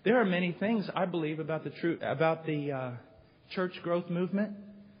 There are many things I believe about the church growth movement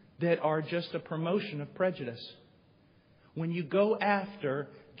that are just a promotion of prejudice. When you go after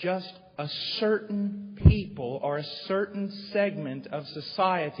just a certain people or a certain segment of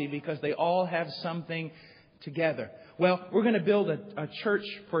society because they all have something together. Well, we're going to build a church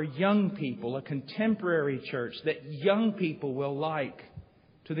for young people, a contemporary church that young people will like,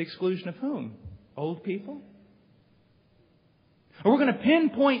 to the exclusion of whom? Old people? Or we're going to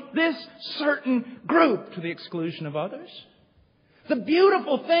pinpoint this certain group to the exclusion of others? The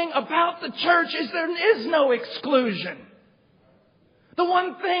beautiful thing about the church is there is no exclusion. The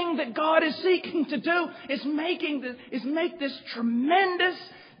one thing that God is seeking to do is make this tremendous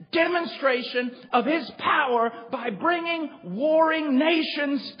demonstration of His power by bringing warring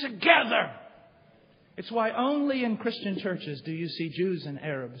nations together. It's why only in Christian churches do you see Jews and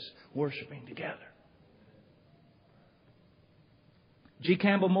Arabs worshiping together. G.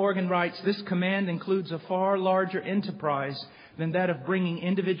 Campbell Morgan writes, this command includes a far larger enterprise than that of bringing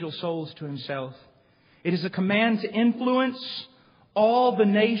individual souls to Himself. It is a command to influence all the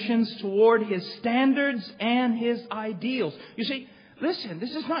nations toward His standards and His ideals. You see, listen,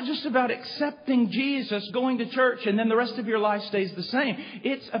 this is not just about accepting Jesus, going to church, and then the rest of your life stays the same.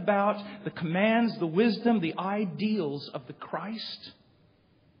 It's about the commands, the wisdom, the ideals of the Christ,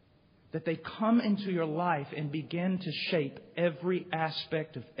 that they come into your life and begin to shape every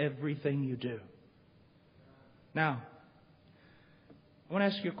aspect of everything you do. Now, I want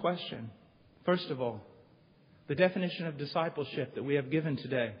to ask you a question. First of all, the definition of discipleship that we have given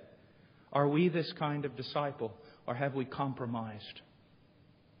today. Are we this kind of disciple? or have we compromised?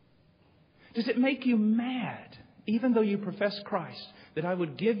 Does it make you mad, even though you profess Christ, that I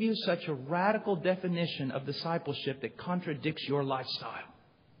would give you such a radical definition of discipleship that contradicts your lifestyle?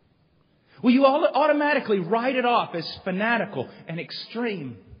 Will you automatically write it off as fanatical and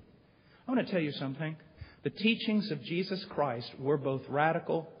extreme? I want to tell you something. The teachings of Jesus Christ were both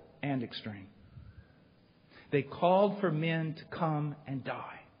radical and extreme. They called for men to come and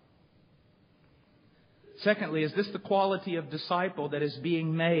die. Secondly, is this the quality of disciple that is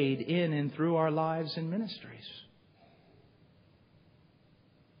being made in and through our lives and ministries?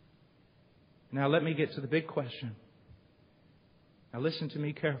 Now let me get to the big question. Now listen to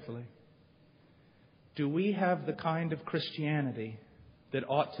me carefully. Do we have the kind of Christianity that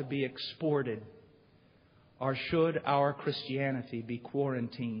ought to be exported? Or should our Christianity be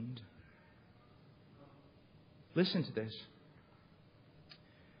quarantined? Listen to this.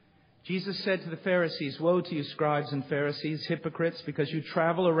 Jesus said to the Pharisees, "Woe to you, scribes and Pharisees, hypocrites, because you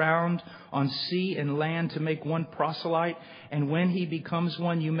travel around on sea and land to make one proselyte, and when he becomes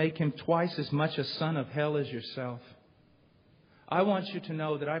one, you make him twice as much a son of hell as yourself." I want you to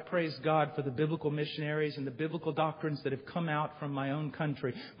know that I praise God for the biblical missionaries and the biblical doctrines that have come out from my own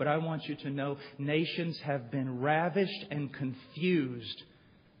country. But I want you to know nations have been ravished and confused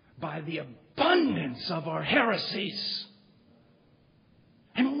by the abundance of our heresies.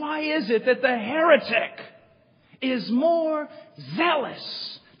 And why is it that the heretic is more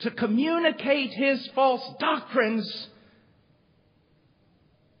zealous to communicate his false doctrines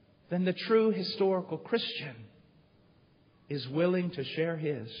than the true historical Christian is willing to share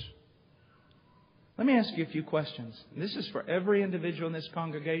his? Let me ask you a few questions. This is for every individual in this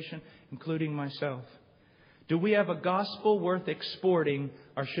congregation, including myself. Do we have a gospel worth exporting,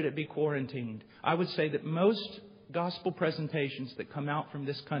 or should it be quarantined? I would say that most gospel presentations that come out from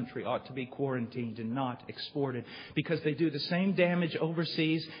this country ought to be quarantined and not exported, because they do the same damage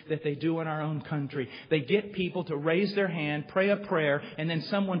overseas that they do in our own country. They get people to raise their hand, pray a prayer, and then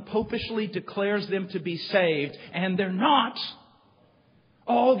someone popishly declares them to be saved, and they're not.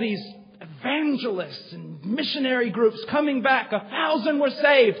 All these evangelists and missionary groups coming back, 1,000 were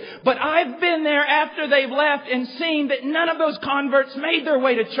saved. But I've been there after they've left and seen that none of those converts made their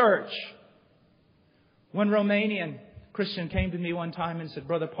way to church. One Romanian Christian came to me one time and said,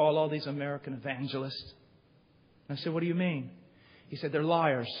 "Brother Paul, all these American evangelists." I said, "What do you mean?" He said, "They're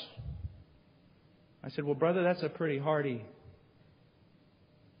liars." I said, "Well, brother, that's a pretty hardy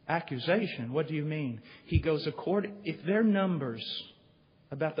accusation. What do you mean?" He goes, "If their numbers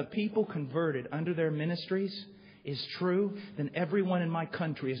about the people converted under their ministries is true, then everyone in my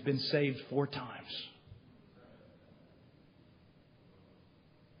country has been saved 4 times.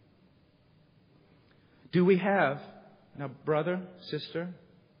 Do we have, now brother, sister,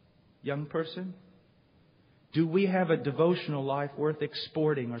 young person, do we have a devotional life worth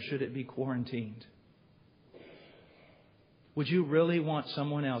exporting, or should it be quarantined? Would you really want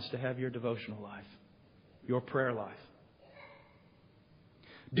someone else to have your devotional life, your prayer life?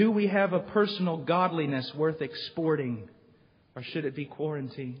 Do we have a personal godliness worth exporting, or should it be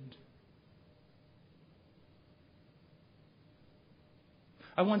quarantined?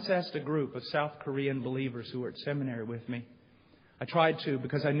 I once asked a group of South Korean believers who were at seminary with me. I tried to,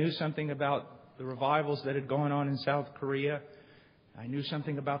 because I knew something about the revivals that had gone on in South Korea. I knew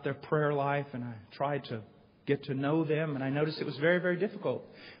something about their prayer life, and I tried to get to know them, and I noticed it was very, very difficult.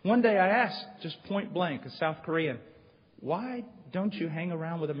 One day I asked, just point blank, a South Korean, "Why don't you hang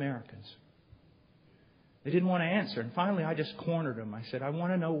around with Americans?" They didn't want to answer. And finally, I just cornered them. I said, "I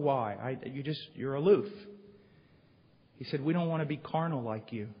want to know why. You're aloof." He said, "We don't want to be carnal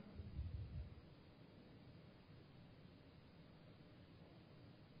like you."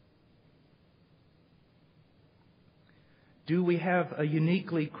 Do we have a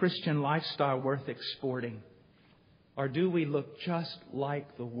uniquely Christian lifestyle worth exporting? Or do we look just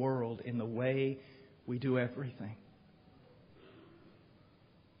like the world in the way we do everything?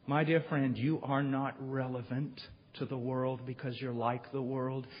 My dear friend, you are not relevant to the world because you're like the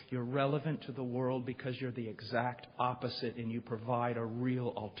world. You're relevant to the world because you're the exact opposite, and you provide a real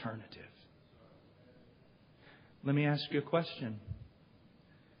alternative. Let me ask you a question.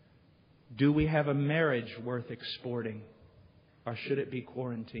 Do we have a marriage worth exporting, or should it be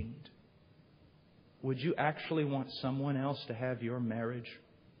quarantined? Would you actually want someone else to have your marriage?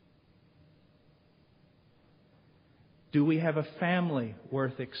 Do we have a family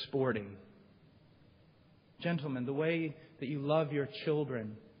worth exporting? Gentlemen, the way that you love your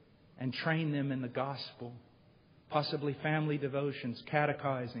children and train them in the gospel, possibly family devotions,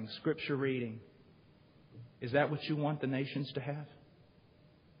 catechizing, scripture reading, is that what you want the nations to have?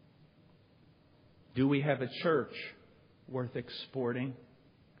 Do we have a church worth exporting,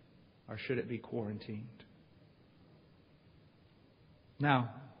 or should it be quarantined? Now,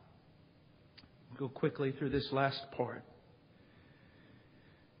 go quickly through this last part.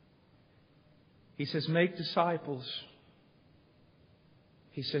 He says, make disciples.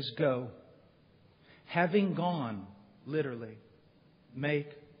 He says, go. Having gone, literally, make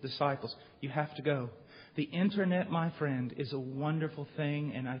disciples. You have to go. The internet, my friend, is a wonderful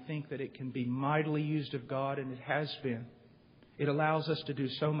thing, and I think that it can be mightily used of God, and it has been. It allows us to do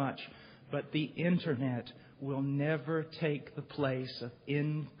so much. But the internet will never take the place of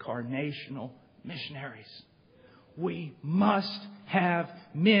incarnational missionaries. We must have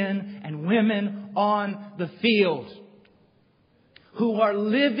men and women on the field who are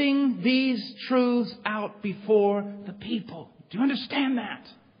living these truths out before the people. Do you understand that?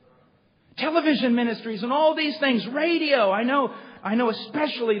 Television ministries and all these things. Radio. I know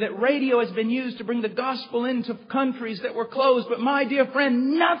especially that radio has been used to bring the gospel into countries that were closed. But my dear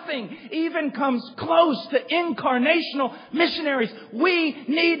friend, nothing even comes close to incarnational missionaries. We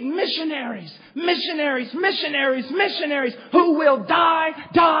need missionaries. Missionaries, missionaries, missionaries who will die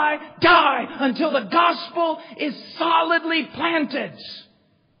until the gospel is solidly planted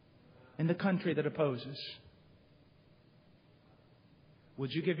in the country that opposes.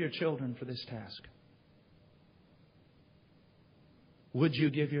 Would you give your children for this task? Would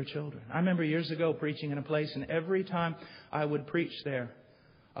you give your children? I remember years ago preaching in a place, and every time I would preach there,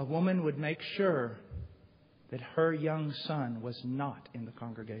 a woman would make sure that her young son was not in the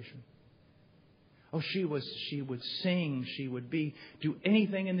congregation. Oh, she would sing, she would do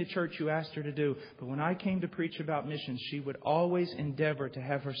anything in the church you asked her to do. But when I came to preach about missions, she would always endeavor to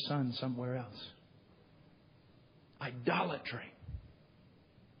have her son somewhere else. Idolatry.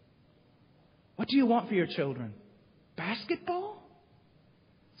 What do you want for your children? Basketball?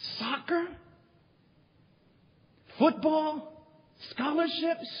 Soccer? Football?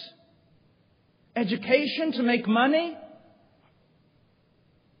 Scholarships? Education to make money?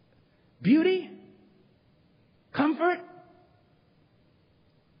 Beauty? Comfort?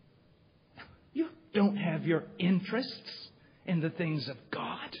 You don't have your interests in the things of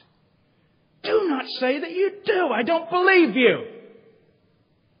God. Do not say that you do. I don't believe you.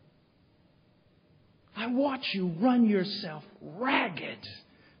 I watch you run yourself ragged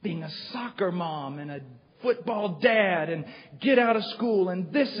being a soccer mom and a football dad and get out of school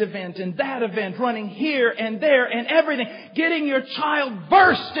and this event and that event, running here and there and everything, getting your child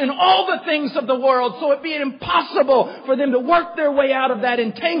versed in all the things of the world so it be impossible for them to work their way out of that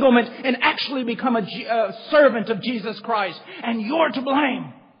entanglement and actually become a servant of Jesus Christ. And you're to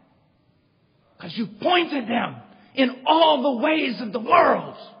blame because you pointed them in all the ways of the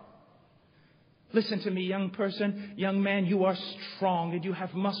world. Listen to me, young person, young man, you are strong and you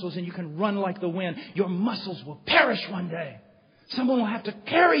have muscles and you can run like the wind. Your muscles will perish one day. Someone will have to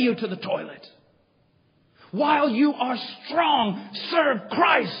carry you to the toilet. While you are strong, serve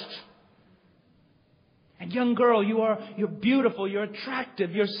Christ. And young girl, you're beautiful, you're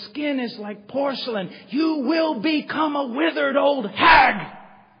attractive, your skin is like porcelain. You will become a withered old hag.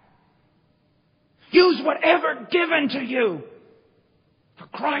 Use whatever given to you for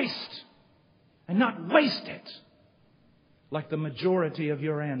Christ. And not waste it like the majority of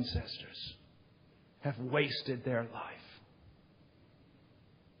your ancestors have wasted their life.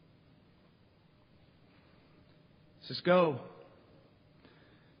 It says, go.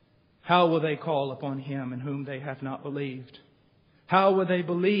 How will they call upon Him in whom they have not believed? How will they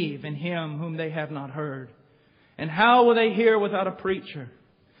believe in Him whom they have not heard? And how will they hear without a preacher?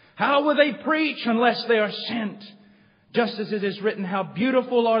 How will they preach unless they are sent? Just as it is written, how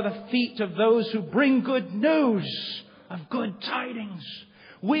beautiful are the feet of those who bring good news of good tidings.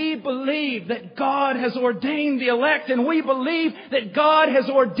 We believe that God has ordained the elect, and we believe that God has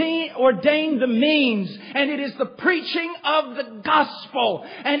ordained the means. And it is the preaching of the gospel.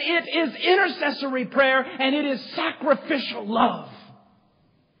 And it is intercessory prayer, and it is sacrificial love.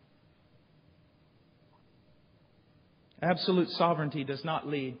 Absolute sovereignty does not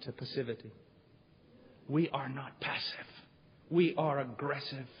lead to passivity. We are not passive. We are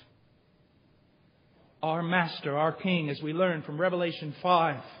aggressive. Our Master, our King, as we learn from Revelation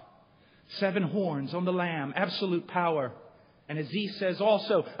 5, 7 horns on the Lamb, absolute power. And as he says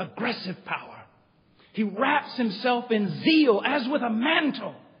also, aggressive power. He wraps Himself in zeal as with a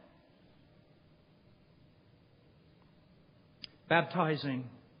mantle. Baptizing.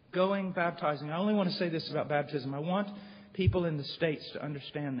 Going, baptizing. I only want to say this about baptism. I want people in the States to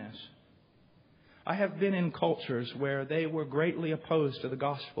understand this. I have been in cultures where they were greatly opposed to the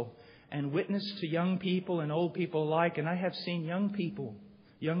gospel and witnessed to young people and old people alike. And I have seen young people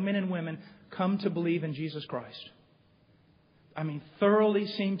young men and women, come to believe in Jesus Christ. I mean, thoroughly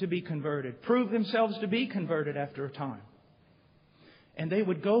seem to be converted, prove themselves to be converted after a time. And they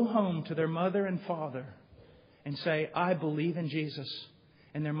would go home to their mother and father and say, I believe in Jesus.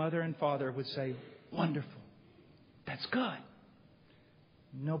 And their mother and father would say, wonderful. That's good.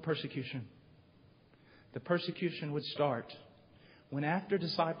 No persecution. The persecution would start when after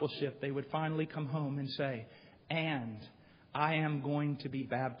discipleship they would finally come home and say, and I am going to be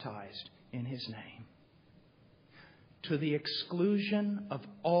baptized in His name. To the exclusion of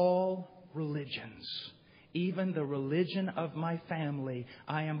all religions, even the religion of my family,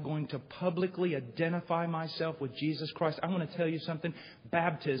 I am going to publicly identify myself with Jesus Christ. I want to tell you something.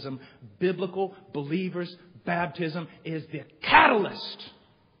 Baptism, biblical believers' baptism, is the catalyst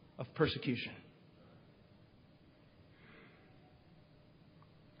of persecution.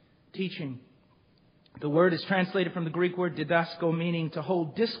 Teaching. The word is translated from the Greek word didasko, meaning to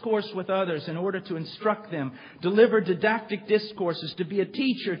hold discourse with others in order to instruct them, deliver didactic discourses, to be a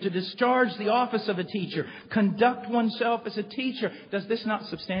teacher, to discharge the office of a teacher, conduct oneself as a teacher. Does this not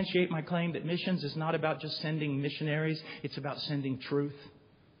substantiate my claim that missions is not about just sending missionaries? It's about sending truth.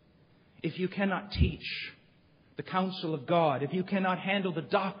 If you cannot teach the counsel of God, if you cannot handle the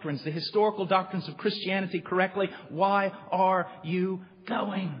doctrines, the historical doctrines of Christianity correctly, why are you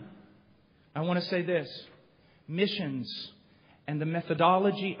going? I want to say this. Missions and the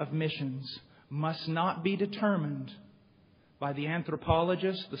methodology of missions must not be determined by the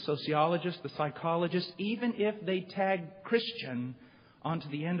anthropologist, the sociologist, the psychologist, even if they tag Christian onto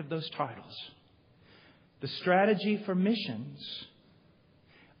the end of those titles. The strategy for missions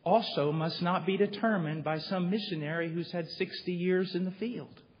also must not be determined by some missionary who's had 60 years in the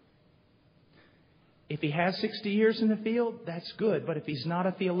field. If he has 60 years in the field, that's good. But if he's not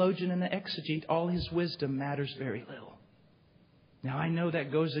a theologian and an exegete, all his wisdom matters very little. Now, I know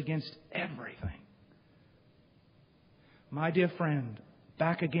that goes against everything. My dear friend,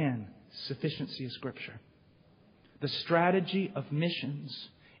 back again, sufficiency of Scripture. The strategy of missions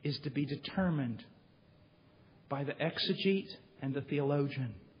is to be determined by the exegete and the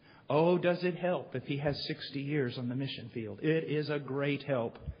theologian. Oh, does it help if he has 60 years on the mission field? It is a great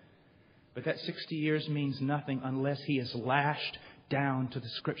help. But that 60 years means nothing unless he is lashed down to the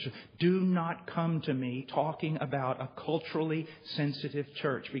Scripture. Do not come to me talking about a culturally sensitive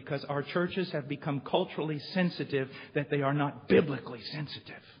church, because our churches have become culturally sensitive that they are not biblically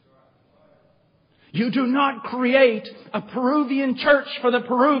sensitive. You do not create a Peruvian church for the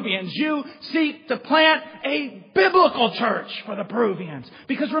Peruvians. You seek to plant a biblical church for the Peruvians.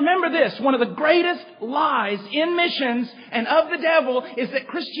 Because remember this, one of the greatest lies in missions and of the devil is that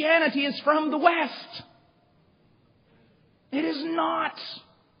Christianity is from the West. It is not.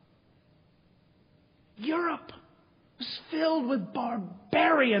 Europe is filled with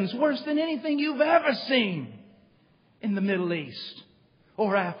barbarians worse than anything you've ever seen in the Middle East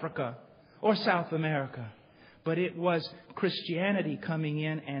or Africa or South America. But it was Christianity coming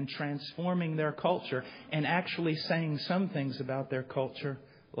in and transforming their culture and actually saying some things about their culture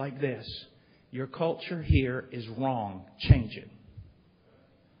like this. Your culture here is wrong. Change it.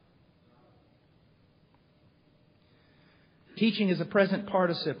 Teaching is a present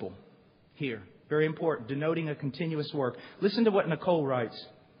participle here. Very important. Denoting a continuous work. Listen to what Nicole writes.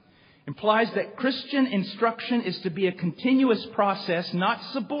 Implies that Christian instruction is to be a continuous process, not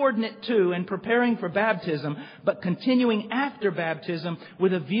subordinate to and preparing for baptism, but continuing after baptism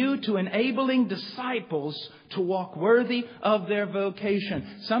with a view to enabling disciples to walk worthy of their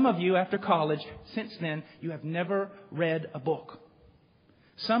vocation. Some of you after college, since then, you have never read a book.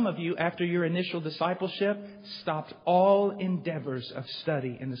 Some of you, after your initial discipleship, stopped all endeavors of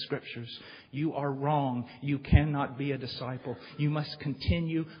study in the Scriptures. You are wrong. You cannot be a disciple. You must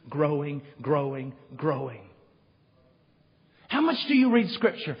continue growing, growing, growing. How much do you read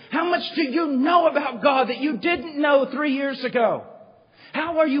Scripture? How much do you know about God that you didn't know 3 years ago?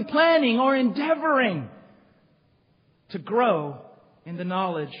 How are you planning or endeavoring to grow in the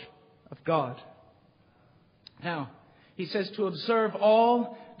knowledge of God? Now, he says to observe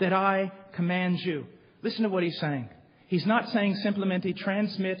all that I command you. Listen to what he's saying. He's not saying simplemente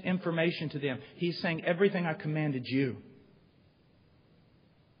transmit information to them. He's saying everything I commanded you.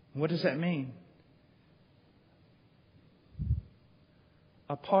 What does that mean?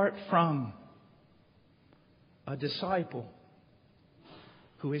 Apart from a disciple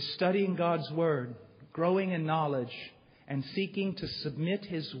who is studying God's Word, growing in knowledge, and seeking to submit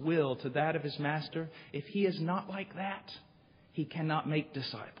his will to that of his master, if he is not like that, he cannot make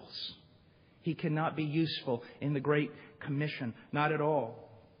disciples. He cannot be useful in the Great Commission. Not at all.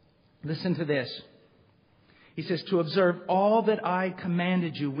 Listen to this. He says, to observe all that I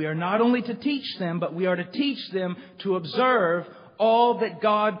commanded you. We are not only to teach them, but we are to teach them to observe all that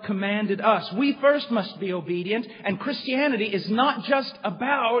God commanded us. We first must be obedient. And Christianity is not just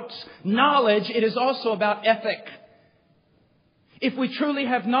about knowledge. It is also about ethic. If we truly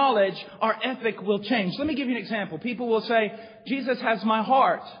have knowledge, our ethic will change. Let me give you an example. People will say, Jesus has my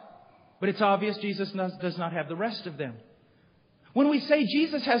heart. But it's obvious Jesus does not have the rest of them. When we say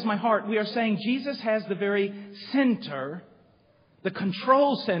Jesus has my heart, we are saying Jesus has the very center, the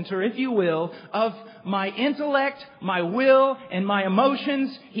control center, if you will, of my intellect, my will, and my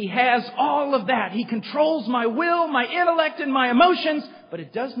emotions. He has all of that. He controls my will, my intellect, and my emotions, but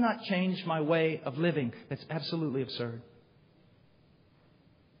it does not change my way of living. That's absolutely absurd.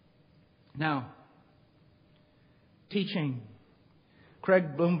 Now, teaching.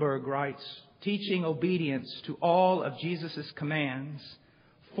 Craig Bloomberg writes, teaching obedience to all of Jesus' commands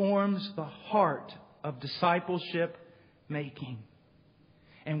forms the heart of discipleship making.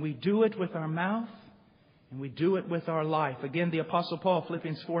 And we do it with our mouth and we do it with our life. Again, the Apostle Paul,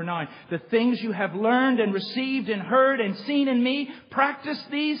 Philippians 4:9, the things you have learned and received and heard and seen in me, practice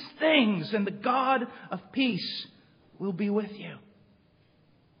these things and the God of peace will be with you.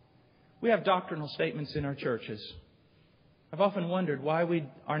 We have doctrinal statements in our churches. I've often wondered why we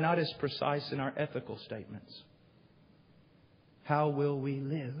are not as precise in our ethical statements. How will we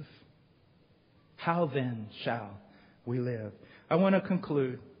live? How then shall we live? I want to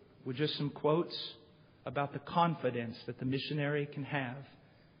conclude with just some quotes about the confidence that the missionary can have,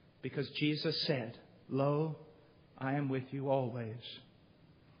 because Jesus said, "Lo, I am with you always."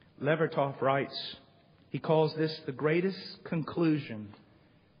 Levertov writes, he calls this the greatest conclusion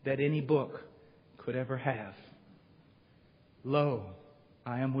that any book could ever have. Lo,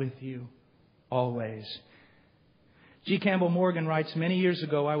 I am with you always. G. Campbell Morgan writes, many years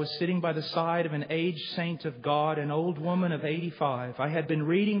ago, I was sitting by the side of an aged saint of God, an old woman of 85. I had been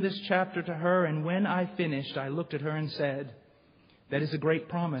reading this chapter to her, and when I finished, I looked at her and said, "That is a great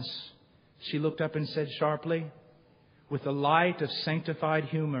promise." She looked up and said sharply, with the light of sanctified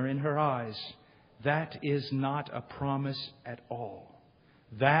humor in her eyes, "That is not a promise at all.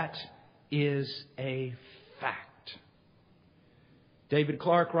 That is a fact." David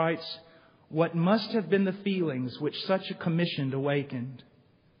Clark writes, what must have been the feelings which such a commission awakened?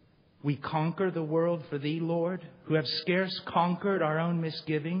 We conquer the world for Thee, Lord, who have scarce conquered our own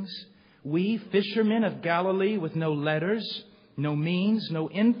misgivings. We, fishermen of Galilee, with no letters, no means, no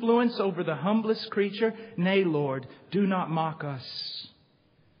influence over the humblest creature. Nay, Lord, do not mock us.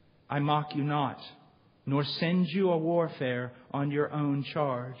 I mock you not, nor send you a warfare on your own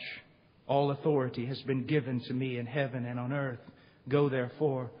charge. All authority has been given to me in heaven and on earth. Go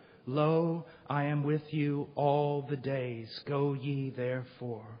therefore. Lo, I am with you all the days. Go ye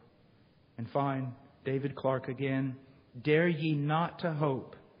therefore. And find David Clark again. Dare ye not to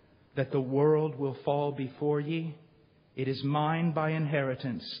hope that the world will fall before ye? It is mine by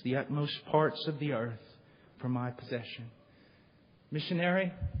inheritance, the utmost parts of the earth for my possession.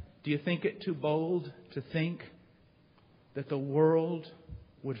 Missionary, do you think it too bold to think that the world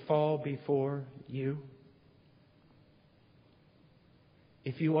would fall before you?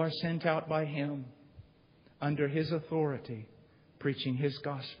 If you are sent out by Him under His authority, preaching His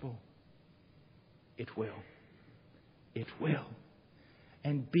gospel, it will. It will.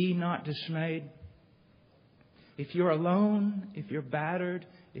 And be not dismayed. If you're alone, if you're battered,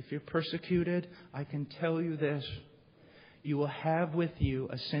 if you're persecuted, I can tell you this. You will have with you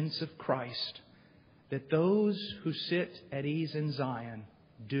a sense of Christ that those who sit at ease in Zion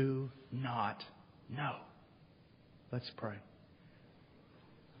do not know. Let's pray.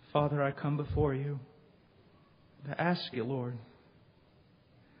 Father, I come before you to ask you, Lord,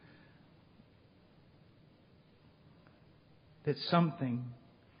 that something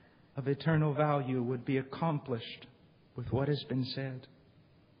of eternal value would be accomplished with what has been said.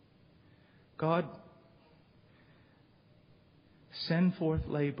 God, send forth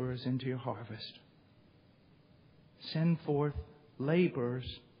laborers into your harvest. Send forth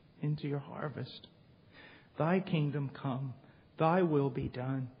laborers into your harvest. Thy kingdom come, Thy will be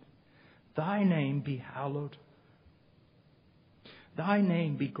done. Thy name be hallowed. Thy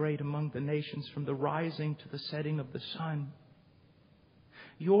name be great among the nations from the rising to the setting of the sun.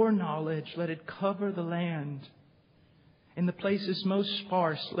 Your knowledge, let it cover the land. In the places most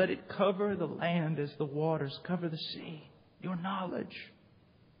sparse, let it cover the land as the waters cover the sea. Your knowledge.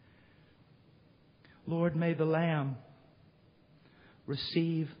 Lord, may the Lamb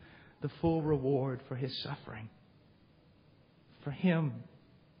receive the full reward for His suffering. For Him.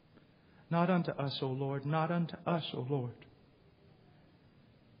 Not unto us, O Lord. Not unto us, O Lord.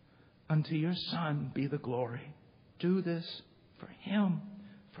 unto your Son be the glory. Do this for Him,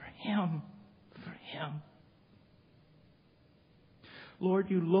 for Him, for Him.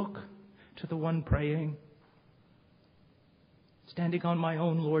 Lord, you look to the one praying. Standing on my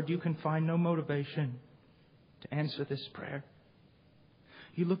own, Lord, you can find no motivation to answer this prayer.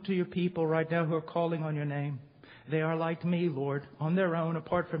 You look to your people right now who are calling on your name. They are like me, Lord. On their own,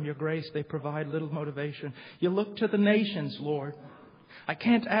 apart from your grace, they provide little motivation. You look to the nations, Lord. I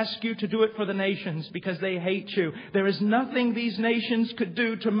can't ask you to do it for the nations because they hate you. There is nothing these nations could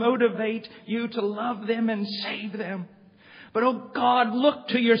do to motivate you to love them and save them. But, oh God, look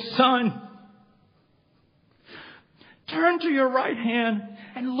to your Son. Turn to your right hand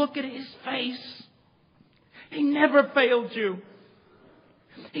and look at His face. He never failed you.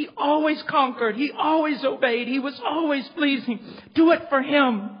 He always conquered. He always obeyed. He was always pleasing. Do it for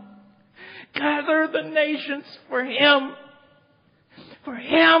Him. Gather the nations for Him. For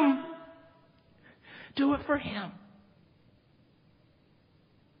Him. Do it for Him.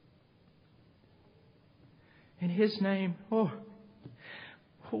 In His name. Oh,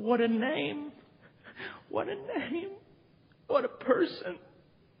 what a name. What a name. What a person.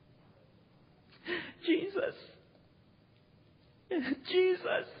 Jesus.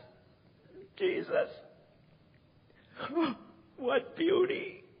 Jesus. Jesus. Oh, what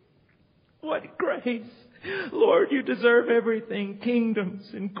beauty. What grace. Lord, you deserve everything. Kingdoms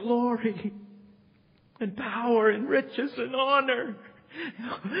and glory and power and riches and honor.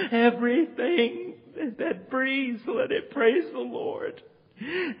 Everything that breathes, let it praise the Lord.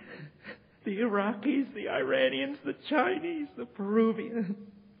 The Iraqis, the Iranians, the Chinese, the Peruvians,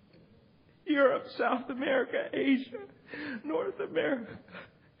 Europe, South America, Asia, North America.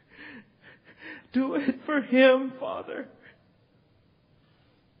 Do it for Him, Father.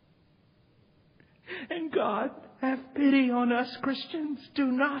 And God, have pity on us, Christians. Do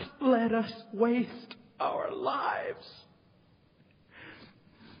not let us waste our lives.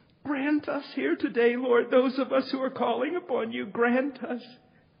 Grant us here today, Lord, those of us who are calling upon you, grant us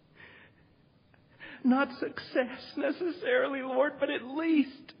not success necessarily, Lord, but at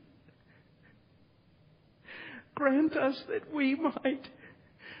least grant us that we might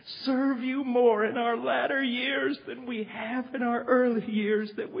serve you more in our latter years than we have in our early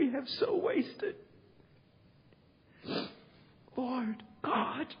years that we have so wasted. Lord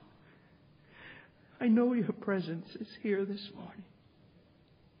God, I know your presence is here this morning.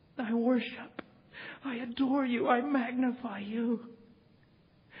 I worship, I adore you, I magnify you.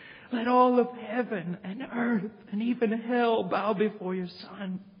 Let all of heaven and earth and even hell bow before your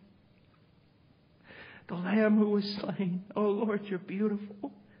Son, the Lamb who was slain. Oh Lord, you're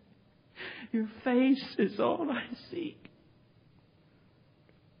beautiful. Your face is all I seek.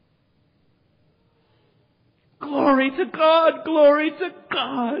 Glory to God, glory to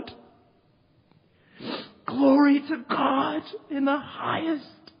God. Glory to God in the highest.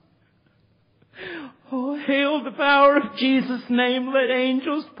 Oh, hail the power of Jesus' name. Let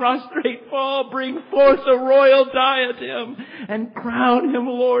angels prostrate fall. Bring forth a royal diadem and crown Him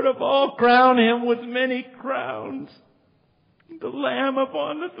Lord of all. Crown Him with many crowns. The Lamb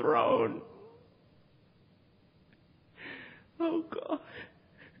upon the throne. Oh God.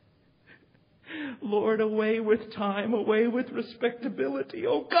 Lord, away with time, away with respectability.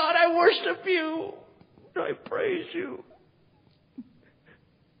 Oh God, I worship you. I praise you.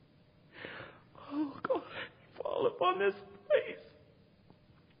 Oh God, fall upon this place.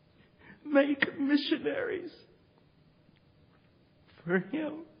 Make missionaries for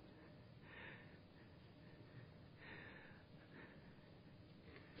Him.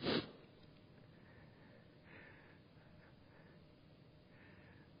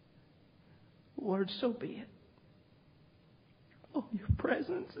 Lord, so be it. Oh, your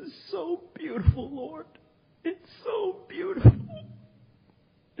presence is so beautiful, Lord. It's so beautiful.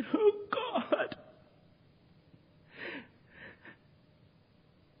 Oh, God.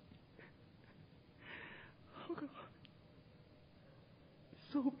 Oh, God.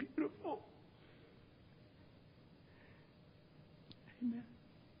 So beautiful. Amen.